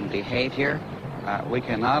brain and behavior. We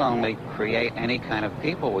can not only create any kind of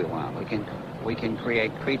people we want, we can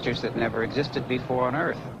create creatures that never existed before on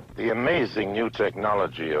Earth. The amazing new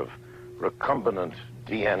technology of recombinant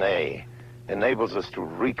DNA enables us to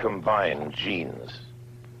recombine genes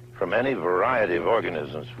from any variety of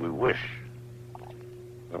organisms we wish.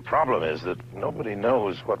 The problem is that nobody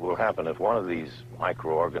knows what will happen if one of these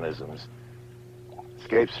microorganisms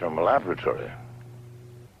escapes from a laboratory.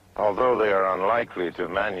 Although they are unlikely to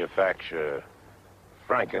manufacture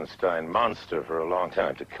Frankenstein monster for a long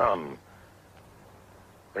time to come,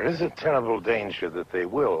 there is a terrible danger that they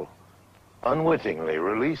will unwittingly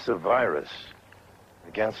release a virus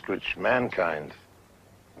against which mankind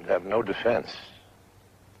would have no defense.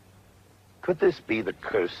 Could this be the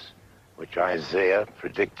curse which Isaiah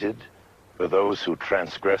predicted for those who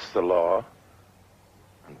transgress the law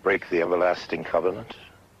and break the everlasting covenant?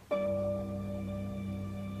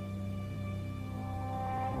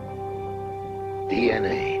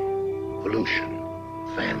 DNA, pollution,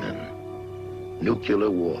 famine, nuclear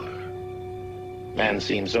war. Man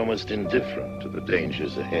seems almost indifferent to the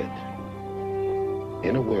dangers ahead.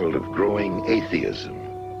 In a world of growing atheism,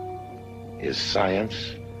 is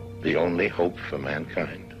science the only hope for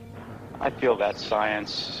mankind? I feel that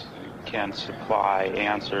science can supply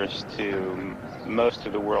answers to most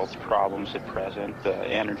of the world's problems at present, the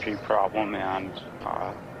energy problem and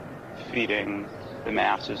feeding the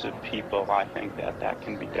masses of people. I think that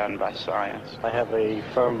can be done by science. I have a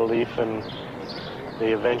firm belief in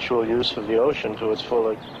the eventual use of the ocean to its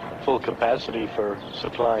full capacity for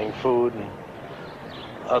supplying food and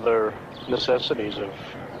other necessities of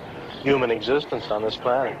human existence on this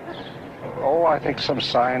planet. Oh, I think some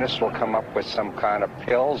scientists will come up with some kind of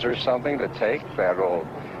pills or something to take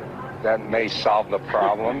that may solve the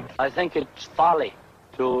problem. I think it's folly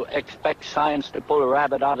to expect science to pull a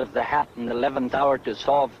rabbit out of the hat in the 11th hour to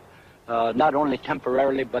solve not only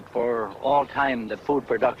temporarily but for all time the food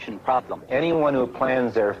production problem. Anyone who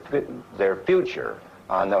plans their future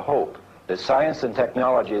on the hope that science and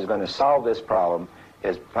technology is going to solve this problem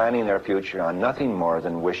is planning their future on nothing more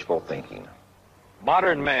than wishful thinking.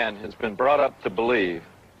 Modern man has been brought up to believe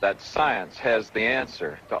that science has the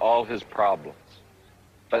answer to all his problems.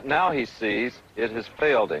 But now he sees it has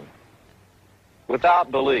failed him.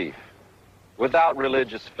 Without belief, without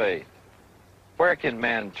religious faith, where can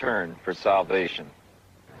man turn for salvation?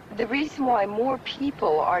 The reason why more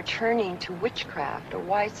people are turning to witchcraft, or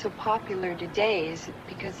why it's so popular today, is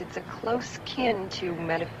because it's a close kin to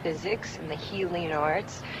metaphysics and the healing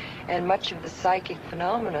arts and much of the psychic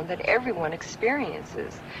phenomena that everyone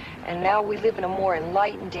experiences. And now we live in a more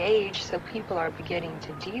enlightened age, so people are beginning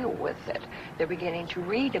to deal with it. They're beginning to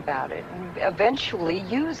read about it and eventually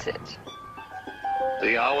use it.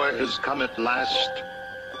 The hour has come at last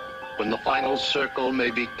when the final circle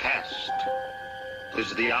may be cast.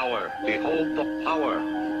 'Tis the hour, behold the power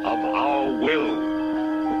of our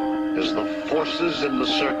will. As the forces in the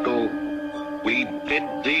circle, we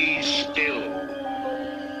bid thee still.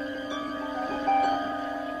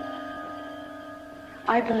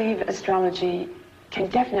 I believe astrology can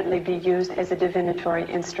definitely be used as a divinatory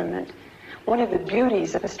instrument. One of the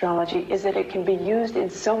beauties of astrology is that it can be used in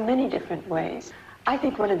so many different ways. I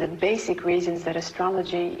think one of the basic reasons that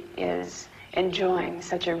astrology is enjoying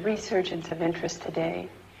such a resurgence of interest today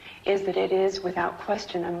is that it is, without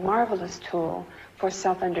question, a marvelous tool for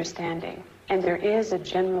self-understanding. And there is a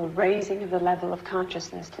general raising of the level of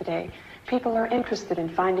consciousness today. People are interested in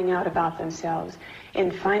finding out about themselves,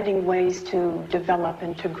 in finding ways to develop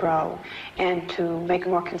and to grow, and to make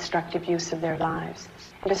more constructive use of their lives.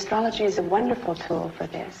 And astrology is a wonderful tool for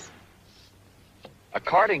this.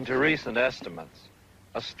 According to recent estimates,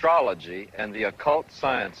 astrology and the occult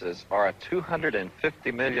sciences are a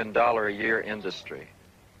 $250 million a year industry.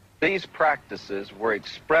 These practices were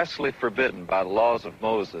expressly forbidden by the laws of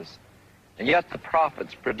Moses, and yet the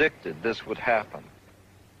prophets predicted this would happen.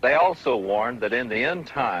 They also warned that in the end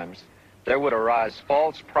times there would arise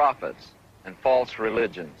false prophets and false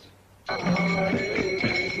religions.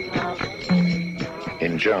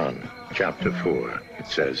 In John chapter 4, it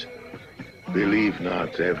says, "Believe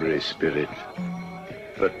not every spirit,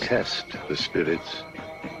 but test the spirits,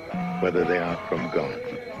 whether they are from God.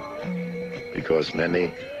 Because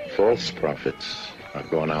many false prophets are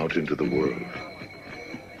gone out into the world."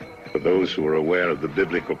 For those who are aware of the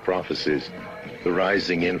biblical prophecies, the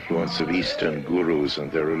rising influence of Eastern gurus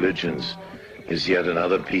and their religions is yet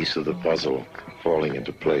another piece of the puzzle falling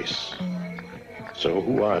into place. So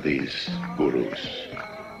who are these gurus?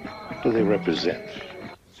 What do they represent?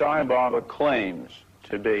 Sai Baba claims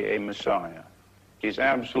to be a Messiah. He's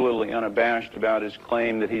absolutely unabashed about his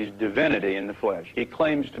claim that he's divinity in the flesh. He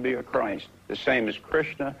claims to be a Christ, the same as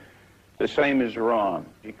Krishna, the same as Ram.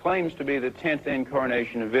 He claims to be the 10th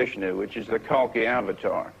incarnation of Vishnu, which is the Kalki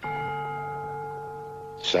avatar.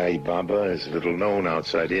 Sai Baba is little known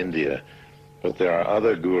outside India, but there are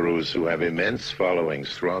other gurus who have immense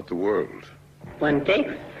followings throughout the world. one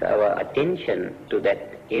takes our attention to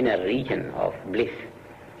that inner region of bliss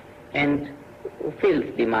and fills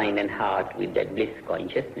the mind and heart with that bliss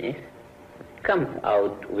consciousness, comes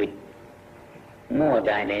out with more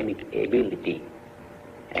dynamic ability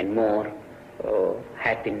and more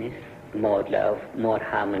happiness, more love, more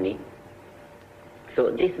harmony. So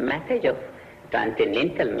this message of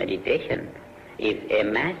transcendental meditation is a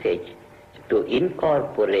message to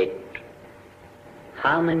incorporate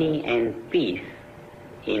harmony and peace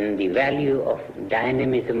in the value of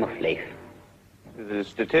dynamism of life. The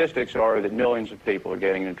statistics are that millions of people are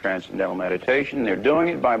getting into transcendental meditation. They're doing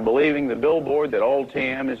it by believing the billboard that old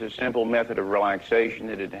TM is a simple method of relaxation,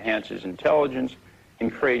 that it enhances intelligence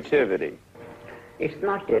and creativity. It's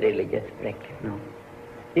not a religious practice, no.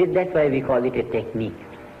 That's why we call it a technique.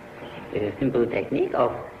 It's a simple technique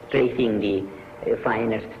of tracing the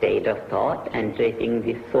finer state of thought and tracing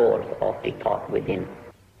the source of the thought within.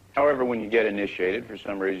 However, when you get initiated, for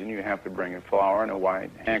some reason, you have to bring a flower and a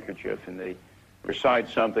white handkerchief, and they recite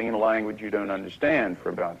something in a language you don't understand for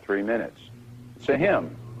about 3 minutes. It's a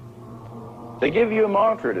hymn. They give you a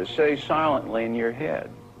mantra to say silently in your head.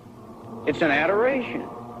 It's an adoration.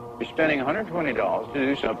 You're spending $120 to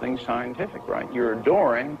do something scientific, right? You're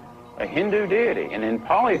adoring a Hindu deity. And in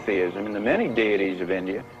polytheism, in the many deities of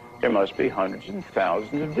India, there must be hundreds and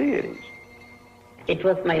thousands of deities. It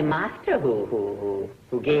was my master who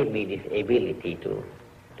gave me this ability to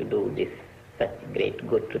do this such great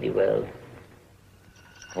good to the world.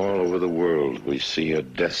 All over the world we see a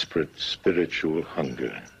desperate spiritual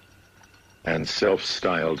hunger and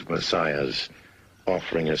self-styled messiahs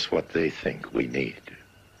offering us what they think we need.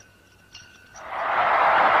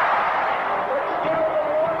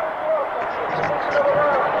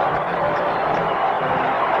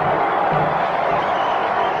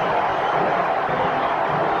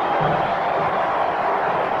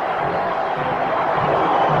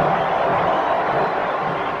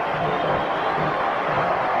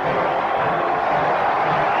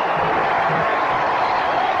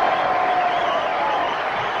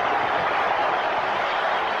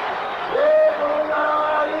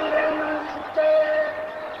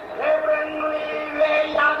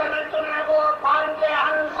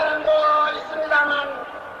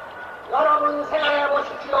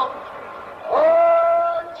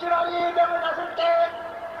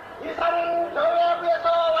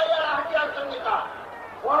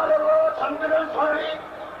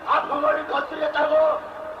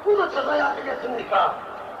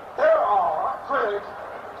 There are critics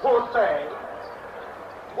who say,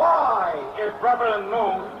 why is Reverend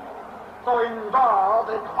Moon so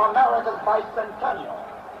involved in America's bicentennial?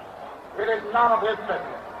 It is none of his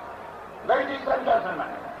business. Ladies and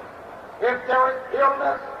gentlemen, if there is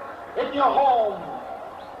illness in your home,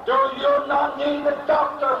 do you not need a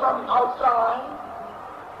doctor from outside?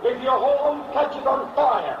 If your home catches on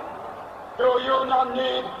fire, do you not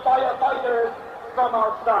need firefighters from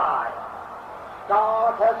outside?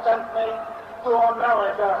 God has sent me to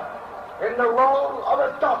America in the role of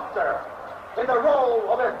a doctor, in the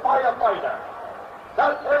role of a firefighter.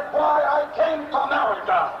 That is why I came to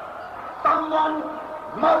America. Someone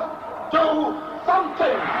must do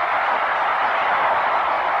something.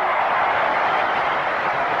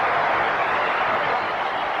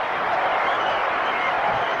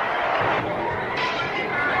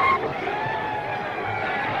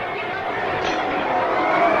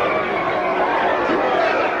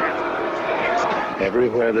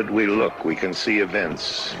 Everywhere that we look, we can see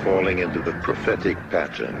events falling into the prophetic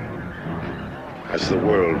pattern. As the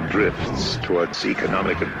world drifts towards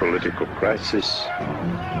economic and political crisis,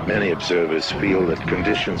 many observers feel that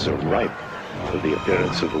conditions are ripe for the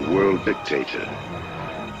appearance of a world dictator,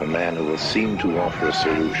 a man who will seem to offer a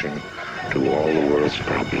solution to all the world's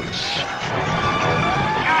problems.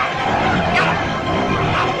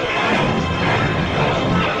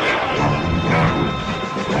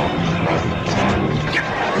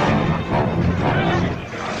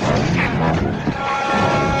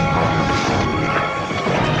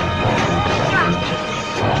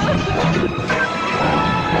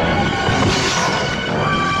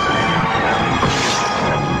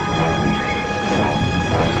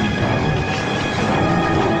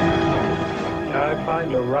 I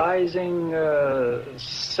find a rising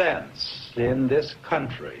sense in this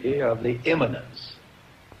country of the imminence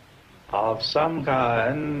of some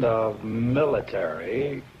kind of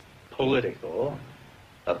military, political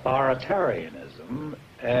authoritarianism,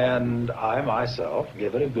 and I myself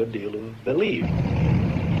give it a good deal of belief.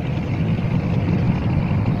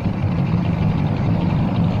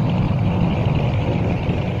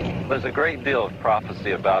 There's a great deal of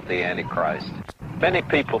prophecy about the Antichrist. Many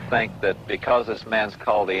people think that because this man's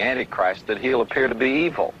called the Antichrist, that he'll appear to be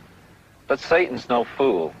evil. But Satan's no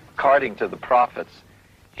fool. According to the prophets,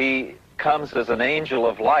 he comes as an angel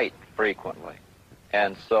of light frequently.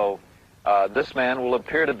 And so this man will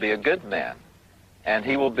appear to be a good man. And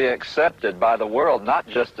he will be accepted by the world, not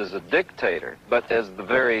just as a dictator, but as the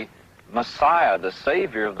very Messiah, the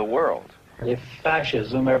Savior of the world. If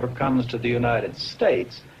fascism ever comes to the United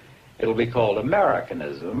States, it'll be called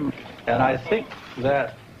Americanism. And I think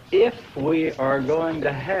that if we are going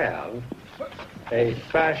to have a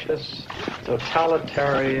fascist,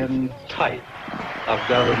 totalitarian type of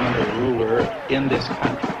governmental ruler in this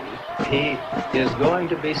country, he is going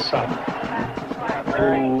to be someone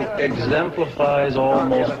who exemplifies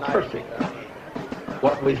almost perfectly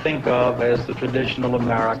what we think of as the traditional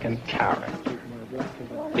American character.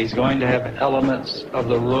 He's going to have elements of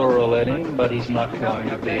the rural in him, but he's not going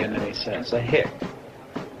to be in any sense a hick.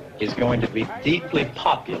 He's going to be deeply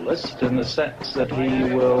populist in the sense that he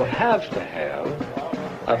will have to have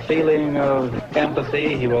a feeling of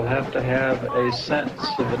empathy. He will have to have a sense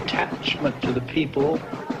of attachment to the people,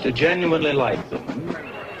 to genuinely like them,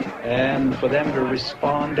 and for them to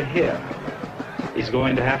respond to him. He's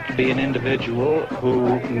going to have to be an individual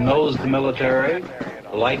who knows the military,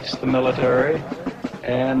 likes the military,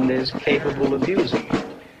 and is capable of using it.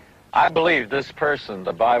 I believe this person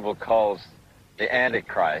the Bible calls the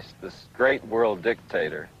Antichrist, this great world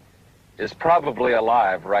dictator, is probably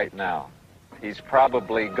alive right now. He's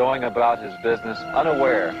probably going about his business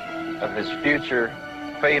unaware of his future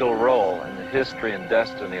fatal role in the history and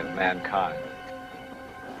destiny of mankind.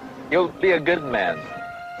 He'll be a good man,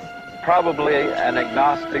 probably an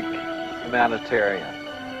agnostic humanitarian,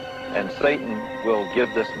 and Satan will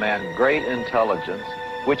give this man great intelligence,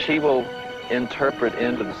 which he will interpret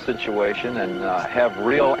into the situation and have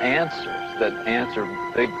real answers that answer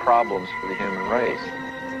big problems for the human race.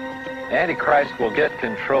 Antichrist will get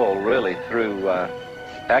control really through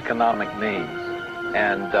economic means.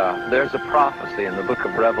 And there's a prophecy in the book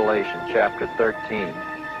of Revelation, chapter 13,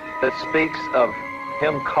 that speaks of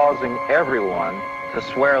him causing everyone to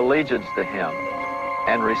swear allegiance to him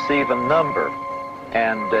and receive a number.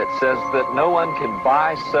 And it says that no one can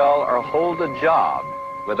buy, sell, or hold a job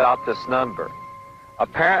without this number.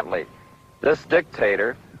 Apparently, this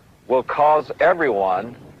dictator will cause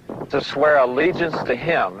everyone to swear allegiance to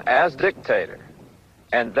him as dictator,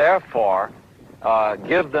 and therefore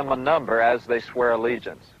give them a number as they swear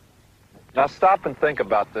allegiance. Now stop and think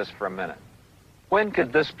about this for a minute. When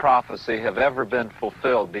could this prophecy have ever been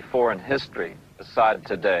fulfilled before in history beside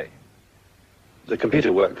today? The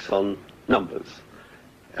computer works on numbers.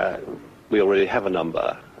 We already have a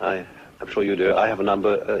number. I'm sure you do. I have a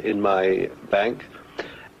number in my bank.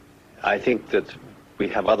 I think that we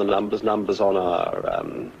have other numbers on our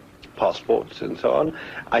passports and so on.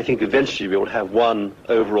 I think eventually we will have one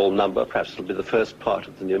overall number, perhaps it'll be the first part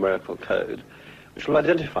of the numerical code, which will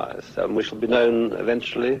identify us, and we shall be known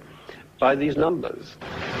eventually by these numbers.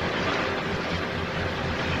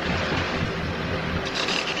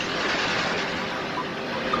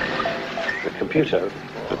 The computer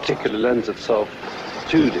particularly lends itself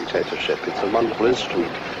to dictatorship. It's a wonderful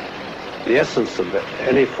instrument. The essence of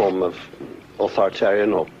any form of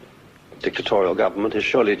authoritarian or dictatorial government is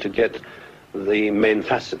surely to get the main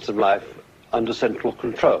facets of life under central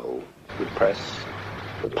control. The press,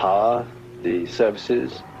 the power, the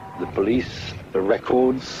services, the police, the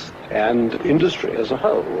records, and industry as a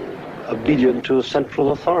whole, obedient to a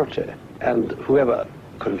central authority. And whoever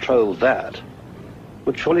controls that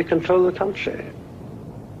would surely control the country.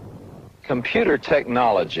 Computer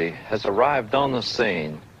technology has arrived on the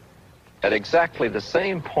scene at exactly the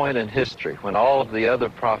same point in history when all of the other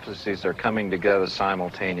prophecies are coming together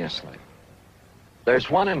simultaneously.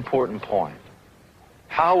 There's one important point.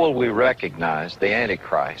 How will we recognize the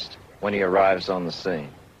Antichrist when he arrives on the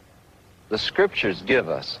scene? The scriptures give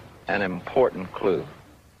us an important clue.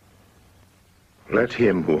 Let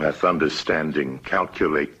him who hath understanding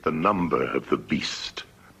calculate the number of the beast.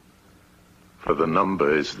 For the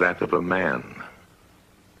number is that of a man,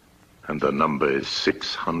 and the number is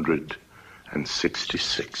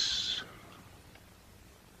 666.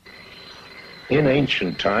 In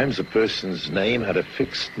ancient times, a person's name had a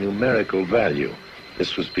fixed numerical value.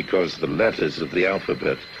 This was because the letters of the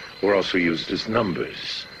alphabet were also used as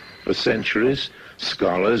numbers. For centuries,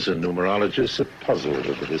 scholars and numerologists have puzzled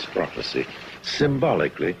over this prophecy.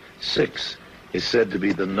 Symbolically, 6 is said to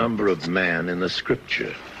be the number of man in the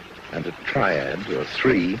scripture, and a triad, or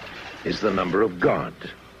 3, is the number of God.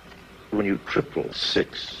 When you triple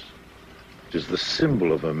 6, it is the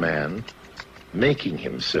symbol of a man making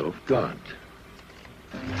himself God.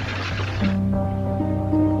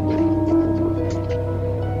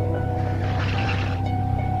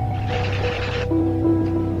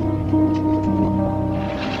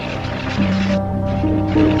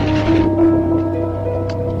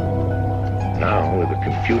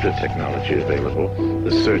 better technology available,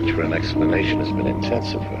 the search for an explanation has been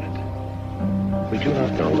intensified. We do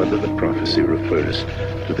not know whether the prophecy refers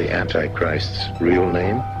to the Antichrist's real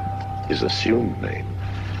name, his assumed name,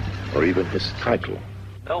 or even his title.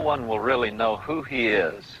 No one will really know who he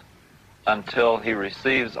is until he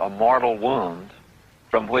receives a mortal wound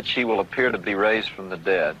from which he will appear to be raised from the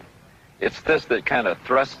dead. It's this that kind of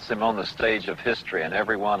thrusts him on the stage of history, and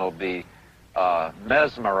everyone will be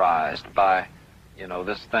mesmerized by,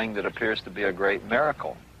 this thing that appears to be a great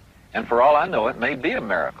miracle. And for all I know, it may be a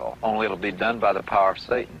miracle, only it'll be done by the power of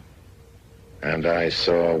Satan. And I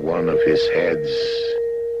saw one of his heads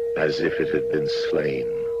as if it had been slain,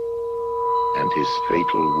 and his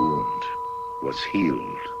fatal wound was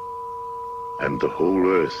healed, and the whole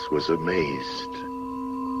earth was amazed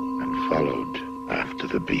and followed after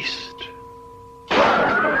the beast.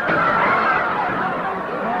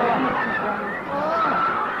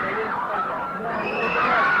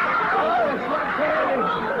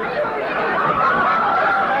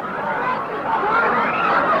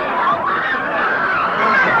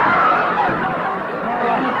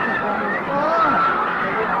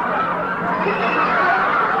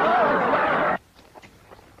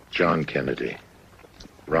 John Kennedy,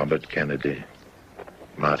 Robert Kennedy,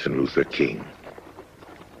 Martin Luther King.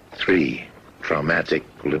 3 traumatic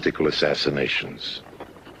political assassinations.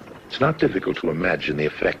 It's not difficult to imagine the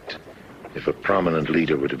effect if a prominent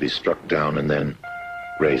leader were to be struck down and then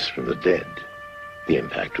raised from the dead. The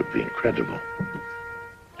impact would be incredible.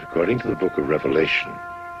 According to the book of Revelation,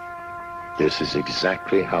 this is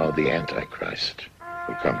exactly how the Antichrist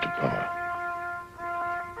will come to power.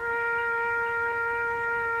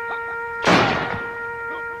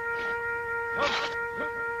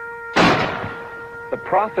 The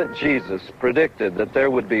prophet Jesus predicted that there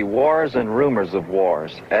would be wars and rumors of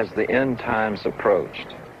wars as the end times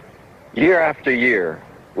approached. Year after year,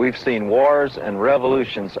 we've seen wars and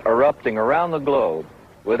revolutions erupting around the globe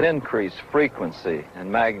with increased frequency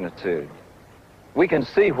and magnitude. We can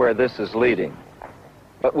see where this is leading,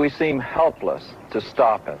 but we seem helpless to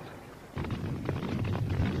stop it.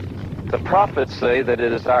 The prophets say that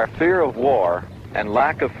it is our fear of war and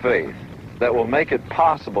lack of faith that will make it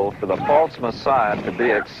possible for the false Messiah to be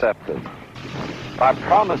accepted. By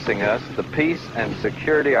promising us the peace and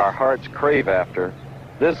security our hearts crave after,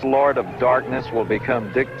 this Lord of darkness will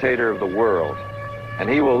become dictator of the world, and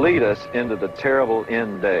he will lead us into the terrible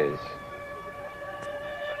end days.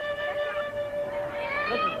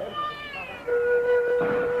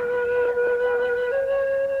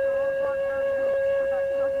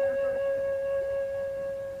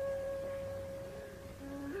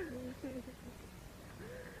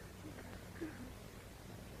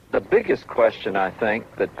 The biggest question, I think,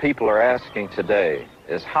 that people are asking today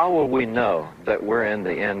is how will we know that we're in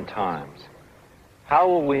the end times? How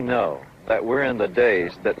will we know that we're in the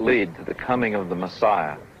days that lead to the coming of the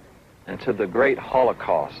Messiah and to the great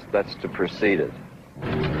Holocaust that's to precede it?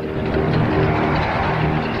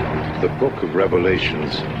 The book of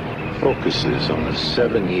Revelations focuses on a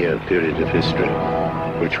 7-year period of history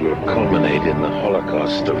which will culminate in the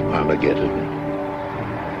Holocaust of Armageddon.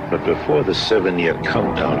 But before the 7-year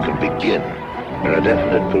countdown can begin, there are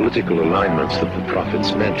definite political alignments that the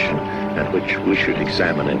prophets mention and which we should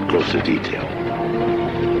examine in closer detail.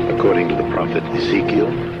 According to the prophet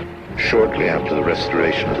Ezekiel, shortly after the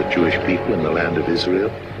restoration of the Jewish people in the land of Israel,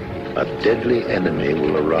 a deadly enemy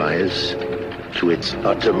will arise to its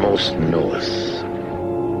uttermost north.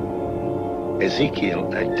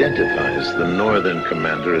 Ezekiel identifies the northern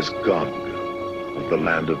commander as Gog, of the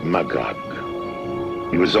land of Magog.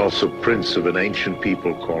 He was also prince of an ancient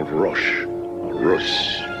people called Rosh, or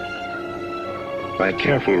Rus. By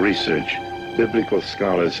careful research, biblical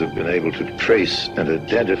scholars have been able to trace and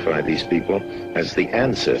identify these people as the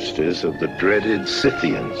ancestors of the dreaded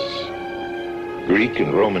Scythians. Greek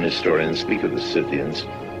and Roman historians speak of the Scythians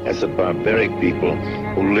as a barbaric people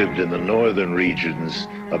who lived in the northern regions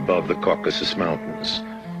above the Caucasus Mountains.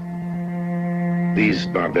 These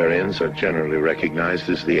barbarians are generally recognized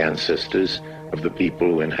as the ancestors of the people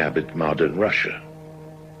who inhabit modern Russia.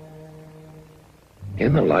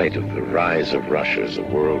 In the light of the rise of Russia as a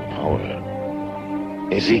world power,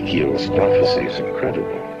 Ezekiel's prophecy is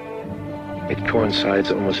incredible. It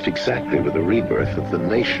coincides almost exactly with the rebirth of the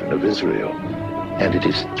nation of Israel, and it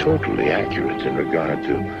is totally accurate in regard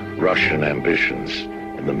to Russian ambitions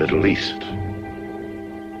in the Middle East.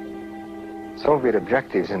 Soviet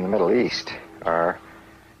objectives in the Middle East are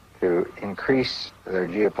to increase their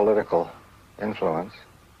geopolitical influence,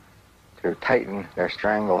 to tighten their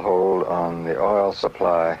stranglehold on the oil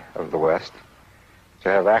supply of the West, to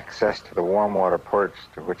have access to the warm water ports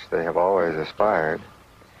to which they have always aspired,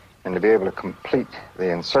 and to be able to complete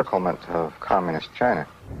the encirclement of communist China.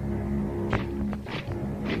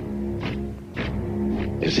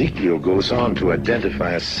 Ezekiel goes on to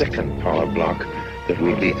identify a second power bloc that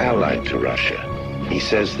will be allied to Russia. He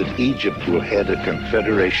says that Egypt will head a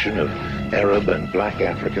confederation of Arab and black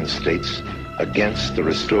African states against the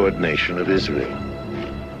restored nation of Israel.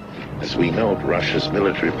 As we note Russia's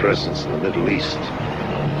military presence in the Middle East,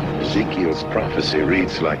 Ezekiel's prophecy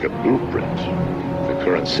reads like a blueprint for the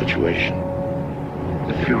current situation.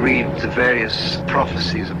 If you read the various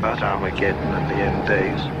prophecies about Armageddon and the end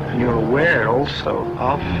days, and you're aware also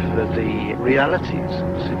of the realities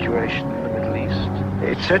of the situation in the Middle East,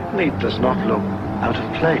 it certainly does not look out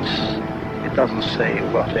of place. It doesn't say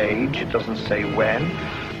what age, it doesn't say when,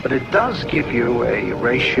 but it does give you a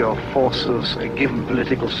ratio of forces, a given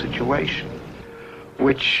political situation,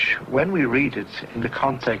 which, when we read it in the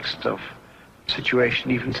context of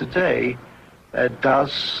situation even today,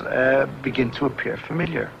 does begin to appear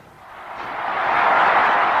familiar.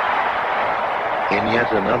 In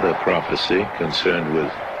yet another prophecy concerned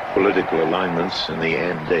with political alignments in the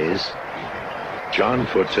end days, John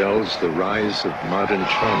foretells the rise of modern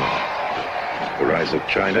China. The rise of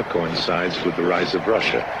China coincides with the rise of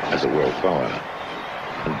Russia as a world power.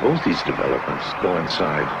 And both these developments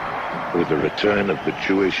coincide with the return of the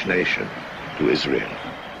Jewish nation to Israel.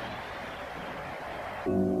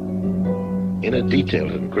 In a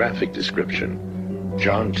detailed and graphic description,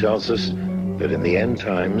 John tells us that in the end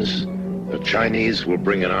times, the Chinese will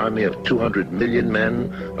bring an army of 200 million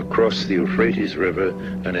men across the Euphrates River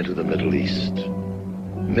and into the Middle East.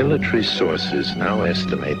 Military sources now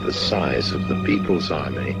estimate the size of the People's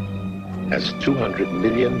Army as 200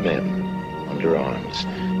 million men under arms,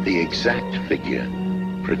 the exact figure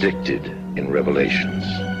predicted in Revelations.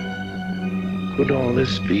 Could all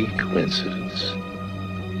this be coincidence?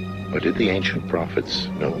 Or did the ancient prophets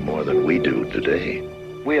know more than we do today?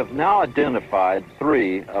 We have now identified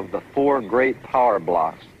 3 of the 4 great power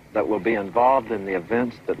blocks that will be involved in the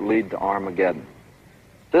events that lead to Armageddon.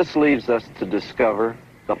 This leaves us to discover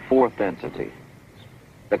the 4th entity,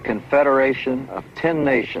 the confederation of 10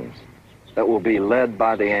 nations that will be led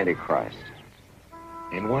by the Antichrist.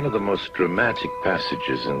 In one of the most dramatic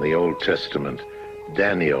passages in the Old Testament,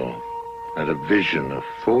 Daniel had a vision of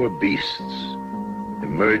 4 beasts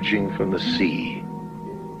emerging from the sea.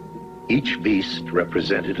 Each beast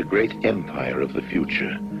represented a great empire of the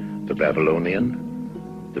future, the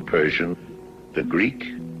Babylonian, the Persian, the Greek,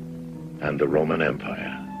 and the Roman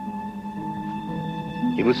Empire.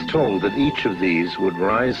 He was told that each of these would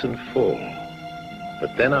rise and fall,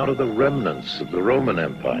 but then out of the remnants of the Roman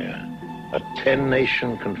Empire, a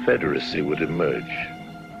 10-nation confederacy would emerge,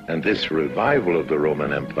 and this revival of the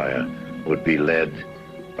Roman Empire would be led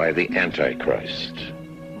by the Antichrist.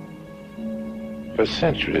 For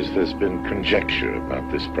centuries, there's been conjecture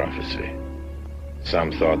about this prophecy.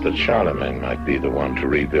 Some thought that Charlemagne might be the one to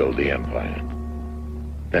rebuild the empire.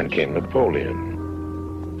 Then came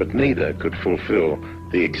Napoleon, but neither could fulfill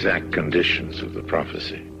the exact conditions of the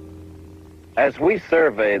prophecy. As we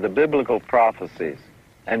survey the biblical prophecies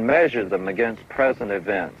and measure them against present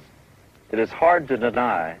events, it is hard to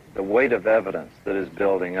deny the weight of evidence that is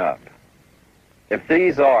building up. If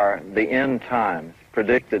these are the end times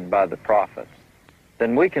predicted by the prophets,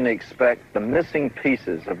 then we can expect the missing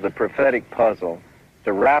pieces of the prophetic puzzle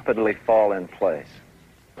to rapidly fall in place.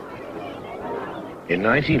 In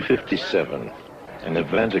 1957, an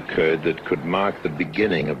event occurred that could mark the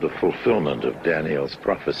beginning of the fulfillment of Daniel's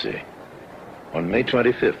prophecy. On May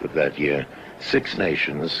 25th of that year, 6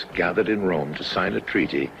 nations gathered in Rome to sign a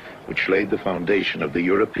treaty which laid the foundation of the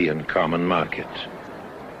European Common Market.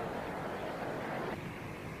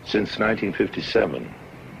 Since 1957,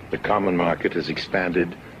 the Common Market has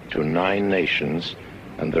expanded to 9 nations,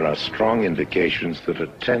 and there are strong indications that a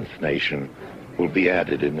 10th nation will be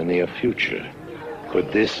added in the near future.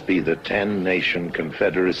 Could this be the 10-nation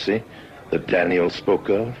confederacy that Daniel spoke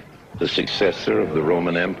of, the successor of the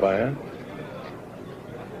Roman Empire?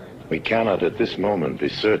 We cannot at this moment be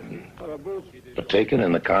certain, but taken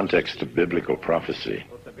in the context of biblical prophecy,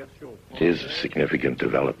 it is a significant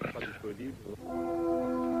development.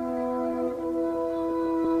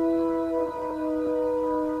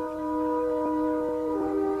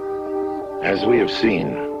 As we have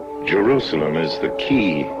seen, Jerusalem is the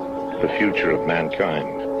key to the future of mankind.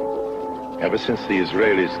 Ever since the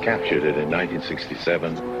Israelis captured it in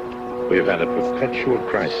 1967, we have had a perpetual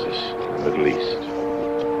crisis in the Middle East.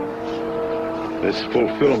 This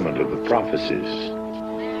fulfillment of the prophecies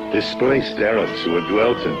displaced Arabs who had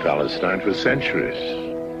dwelt in Palestine for centuries.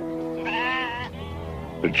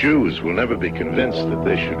 The Jews will never be convinced that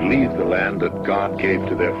they should leave the land that God gave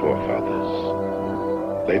to their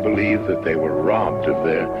forefathers. They believe that they were robbed of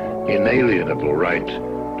their inalienable right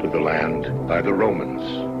to the land by the Romans.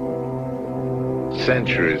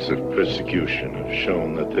 Centuries of persecution have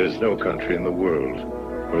shown that there's no country in the world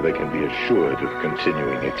where they can be assured of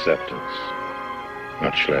continuing acceptance,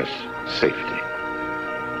 much less safety.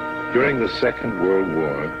 During the Second World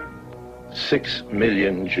War, 6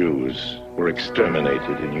 million Jews were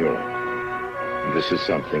exterminated in Europe. And this is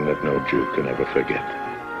something that no Jew can ever forget.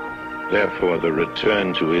 Therefore, the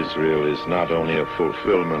return to Israel is not only a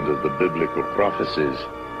fulfillment of the biblical prophecies,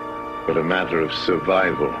 but a matter of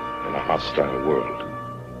survival in a hostile world.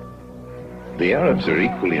 The Arabs are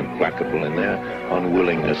equally implacable in their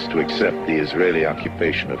unwillingness to accept the Israeli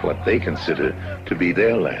occupation of what they consider to be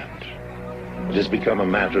their land. It has become a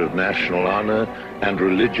matter of national honor and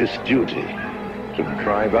religious duty to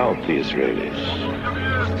drive out the Israelis.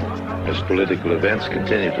 As political events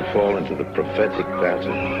continue to fall into the prophetic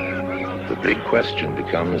pattern, the big question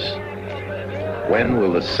becomes, when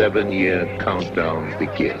will the 7-year countdown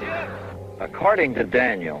begin? According to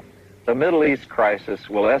Daniel, the Middle East crisis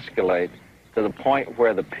will escalate to the point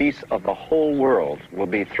where the peace of the whole world will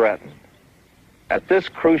be threatened. At this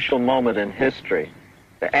crucial moment in history,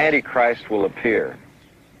 the Antichrist will appear,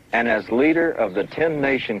 and as leader of the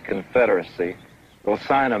 10-nation confederacy, will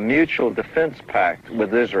sign a mutual defense pact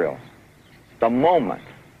with Israel. The moment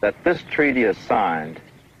that this treaty is signed,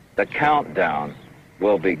 the countdown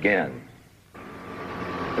will begin.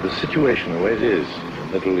 The situation the way it is in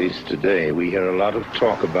the Middle East today, we hear a lot of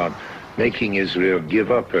talk about making Israel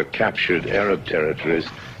give up her captured Arab territories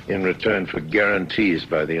in return for guarantees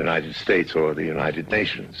by the United States or the United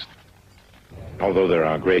Nations. Although there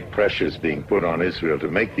are great pressures being put on Israel to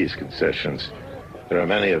make these concessions, there are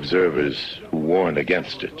many observers who warn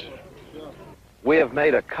against it. We have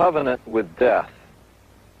made a covenant with death,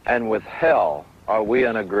 and with hell are we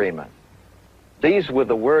in agreement. These were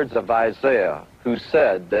the words of Isaiah, who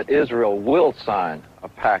said that Israel will sign a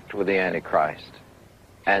pact with the Antichrist,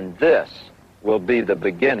 and this will be the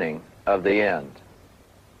beginning of the end.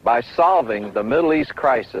 By solving the Middle East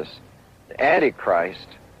crisis, the Antichrist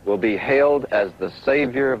will be hailed as the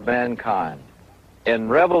savior of mankind. In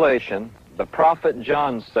Revelation, the prophet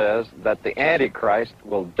John says that the Antichrist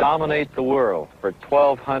will dominate the world for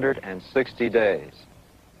 1,260 days.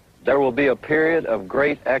 There will be a period of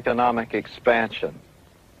great economic expansion,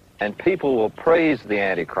 and people will praise the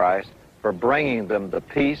Antichrist for bringing them the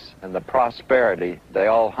peace and the prosperity they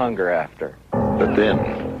all hunger after. But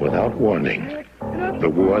then, without warning, the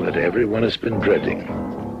war that everyone has been dreading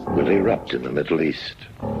will erupt in the Middle East.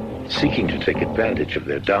 Seeking to take advantage of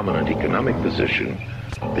their dominant economic position,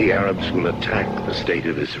 the Arabs will attack the state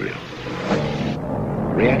of Israel.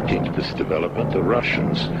 Reacting to this development, the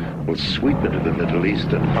Russians will sweep into the Middle East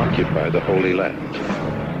and occupy the Holy Land.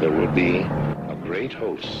 There will be a great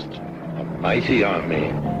host, a mighty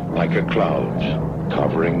army like a cloud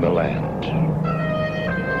covering the land.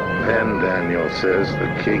 Then Daniel says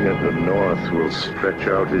the king of the north will stretch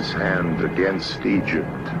out his hand against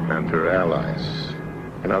Egypt and her allies.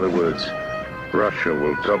 In other words, Russia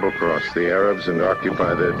will double-cross the Arabs and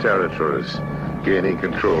occupy their territories, gaining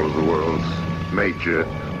control of the world's major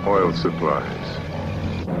oil supplies.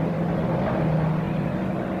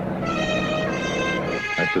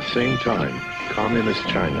 At the same time, Communist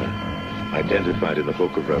China, identified in the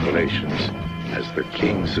Book of Revelations as the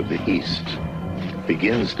kings of the East,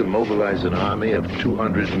 begins to mobilize an army of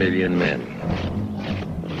 200 million men.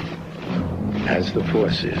 As the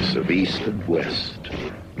forces of East and West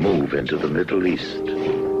move into the Middle East,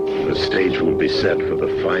 the stage will be set for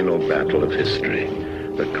the final battle of history,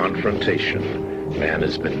 the confrontation man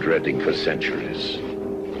has been dreading for centuries,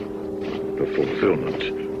 the fulfillment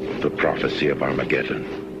of the prophecy of Armageddon.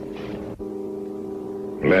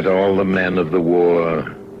 Let all the men of the war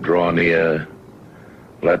draw near.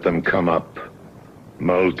 Let them come up,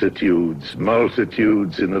 multitudes,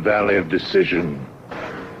 multitudes in the valley of decision.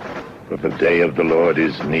 For the day of the Lord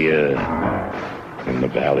is near in the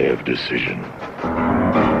valley of decision.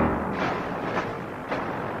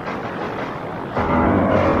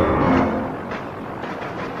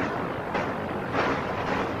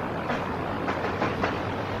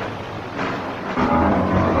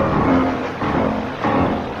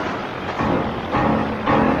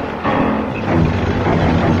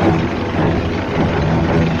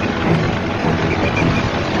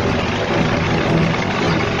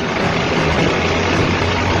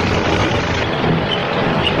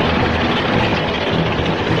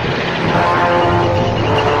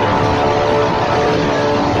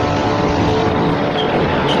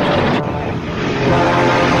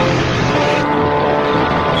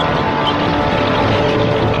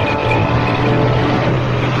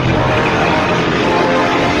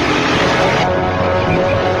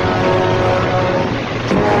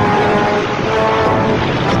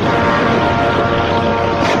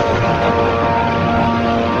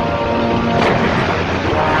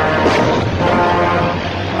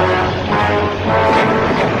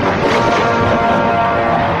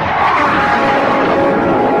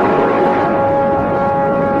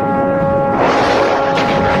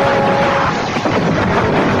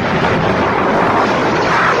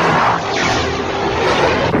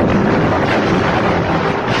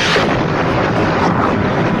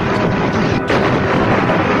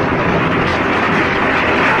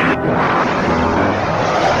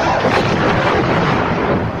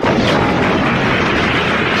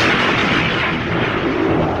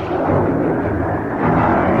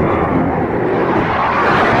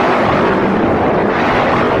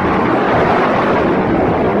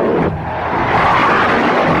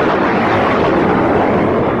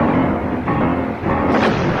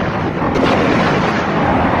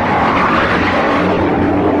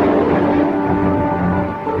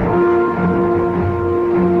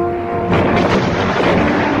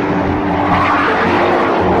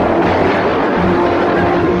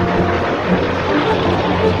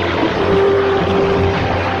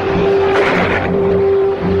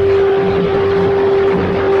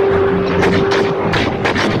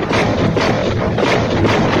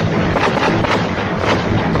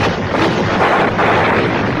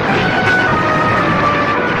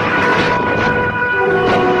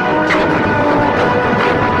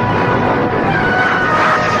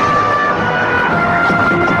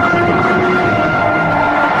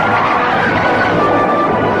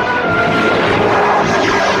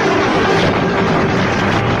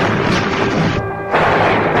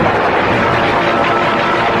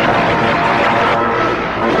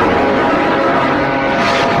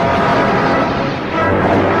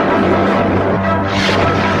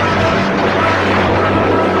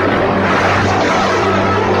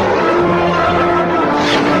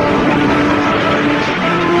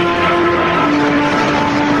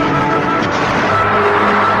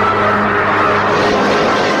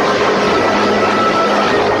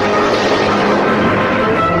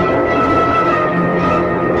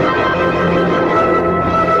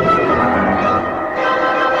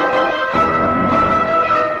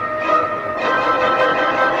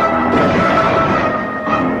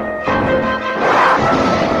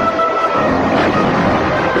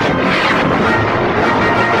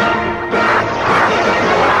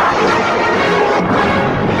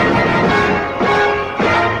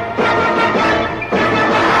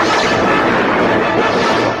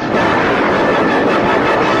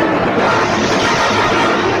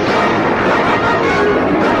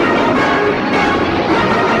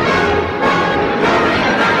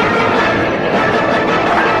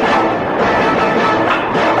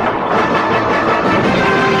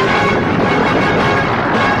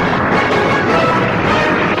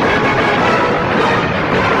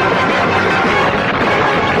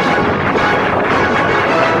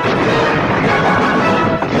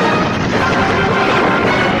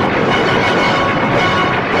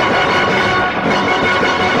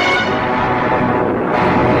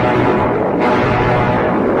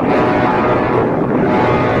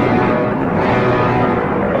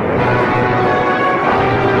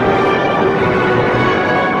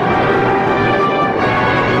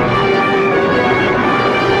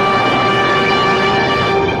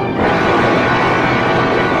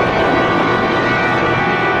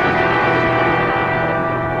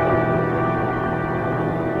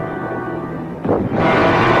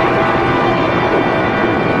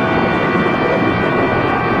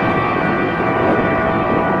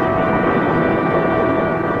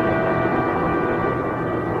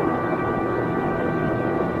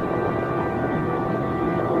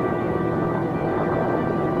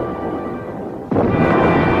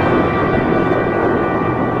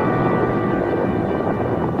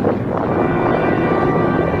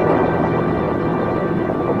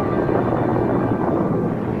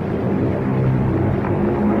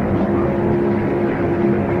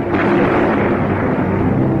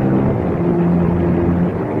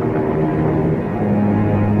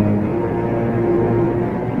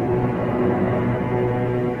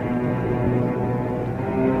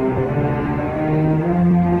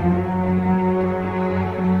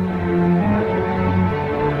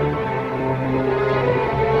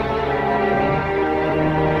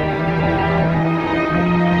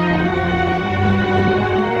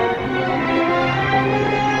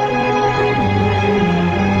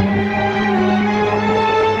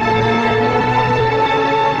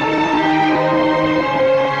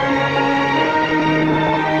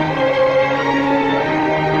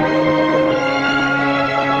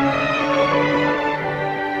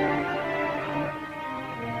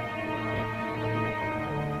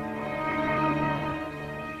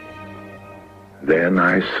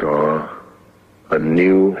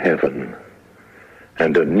 new heaven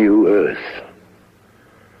and a new earth.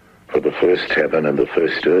 For the first heaven and the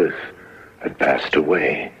first earth had passed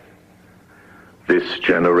away. This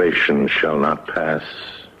generation shall not pass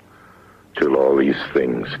till all these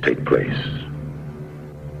things take place.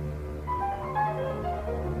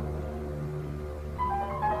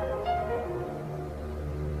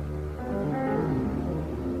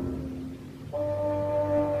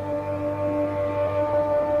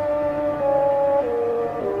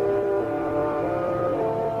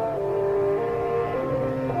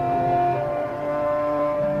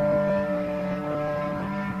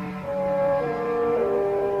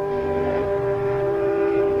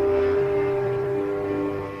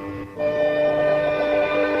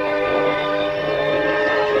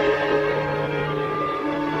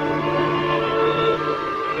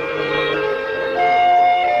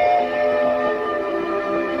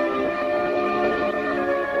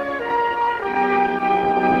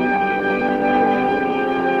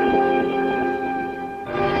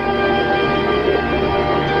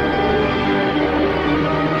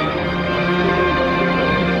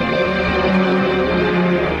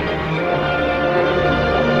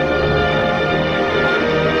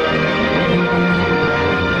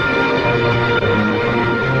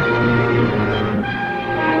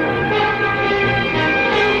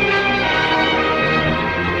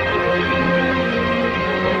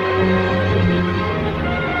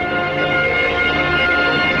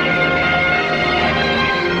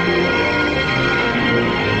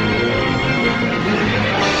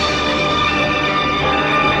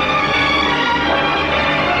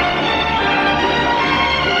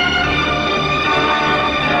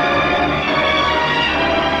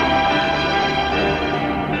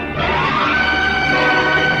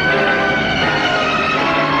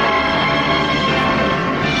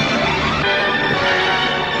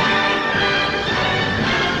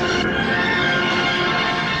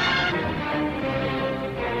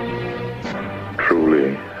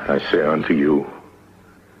 I say unto you,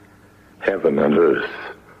 heaven and earth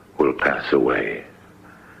will pass away,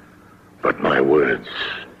 but my words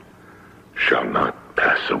shall not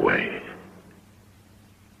pass away.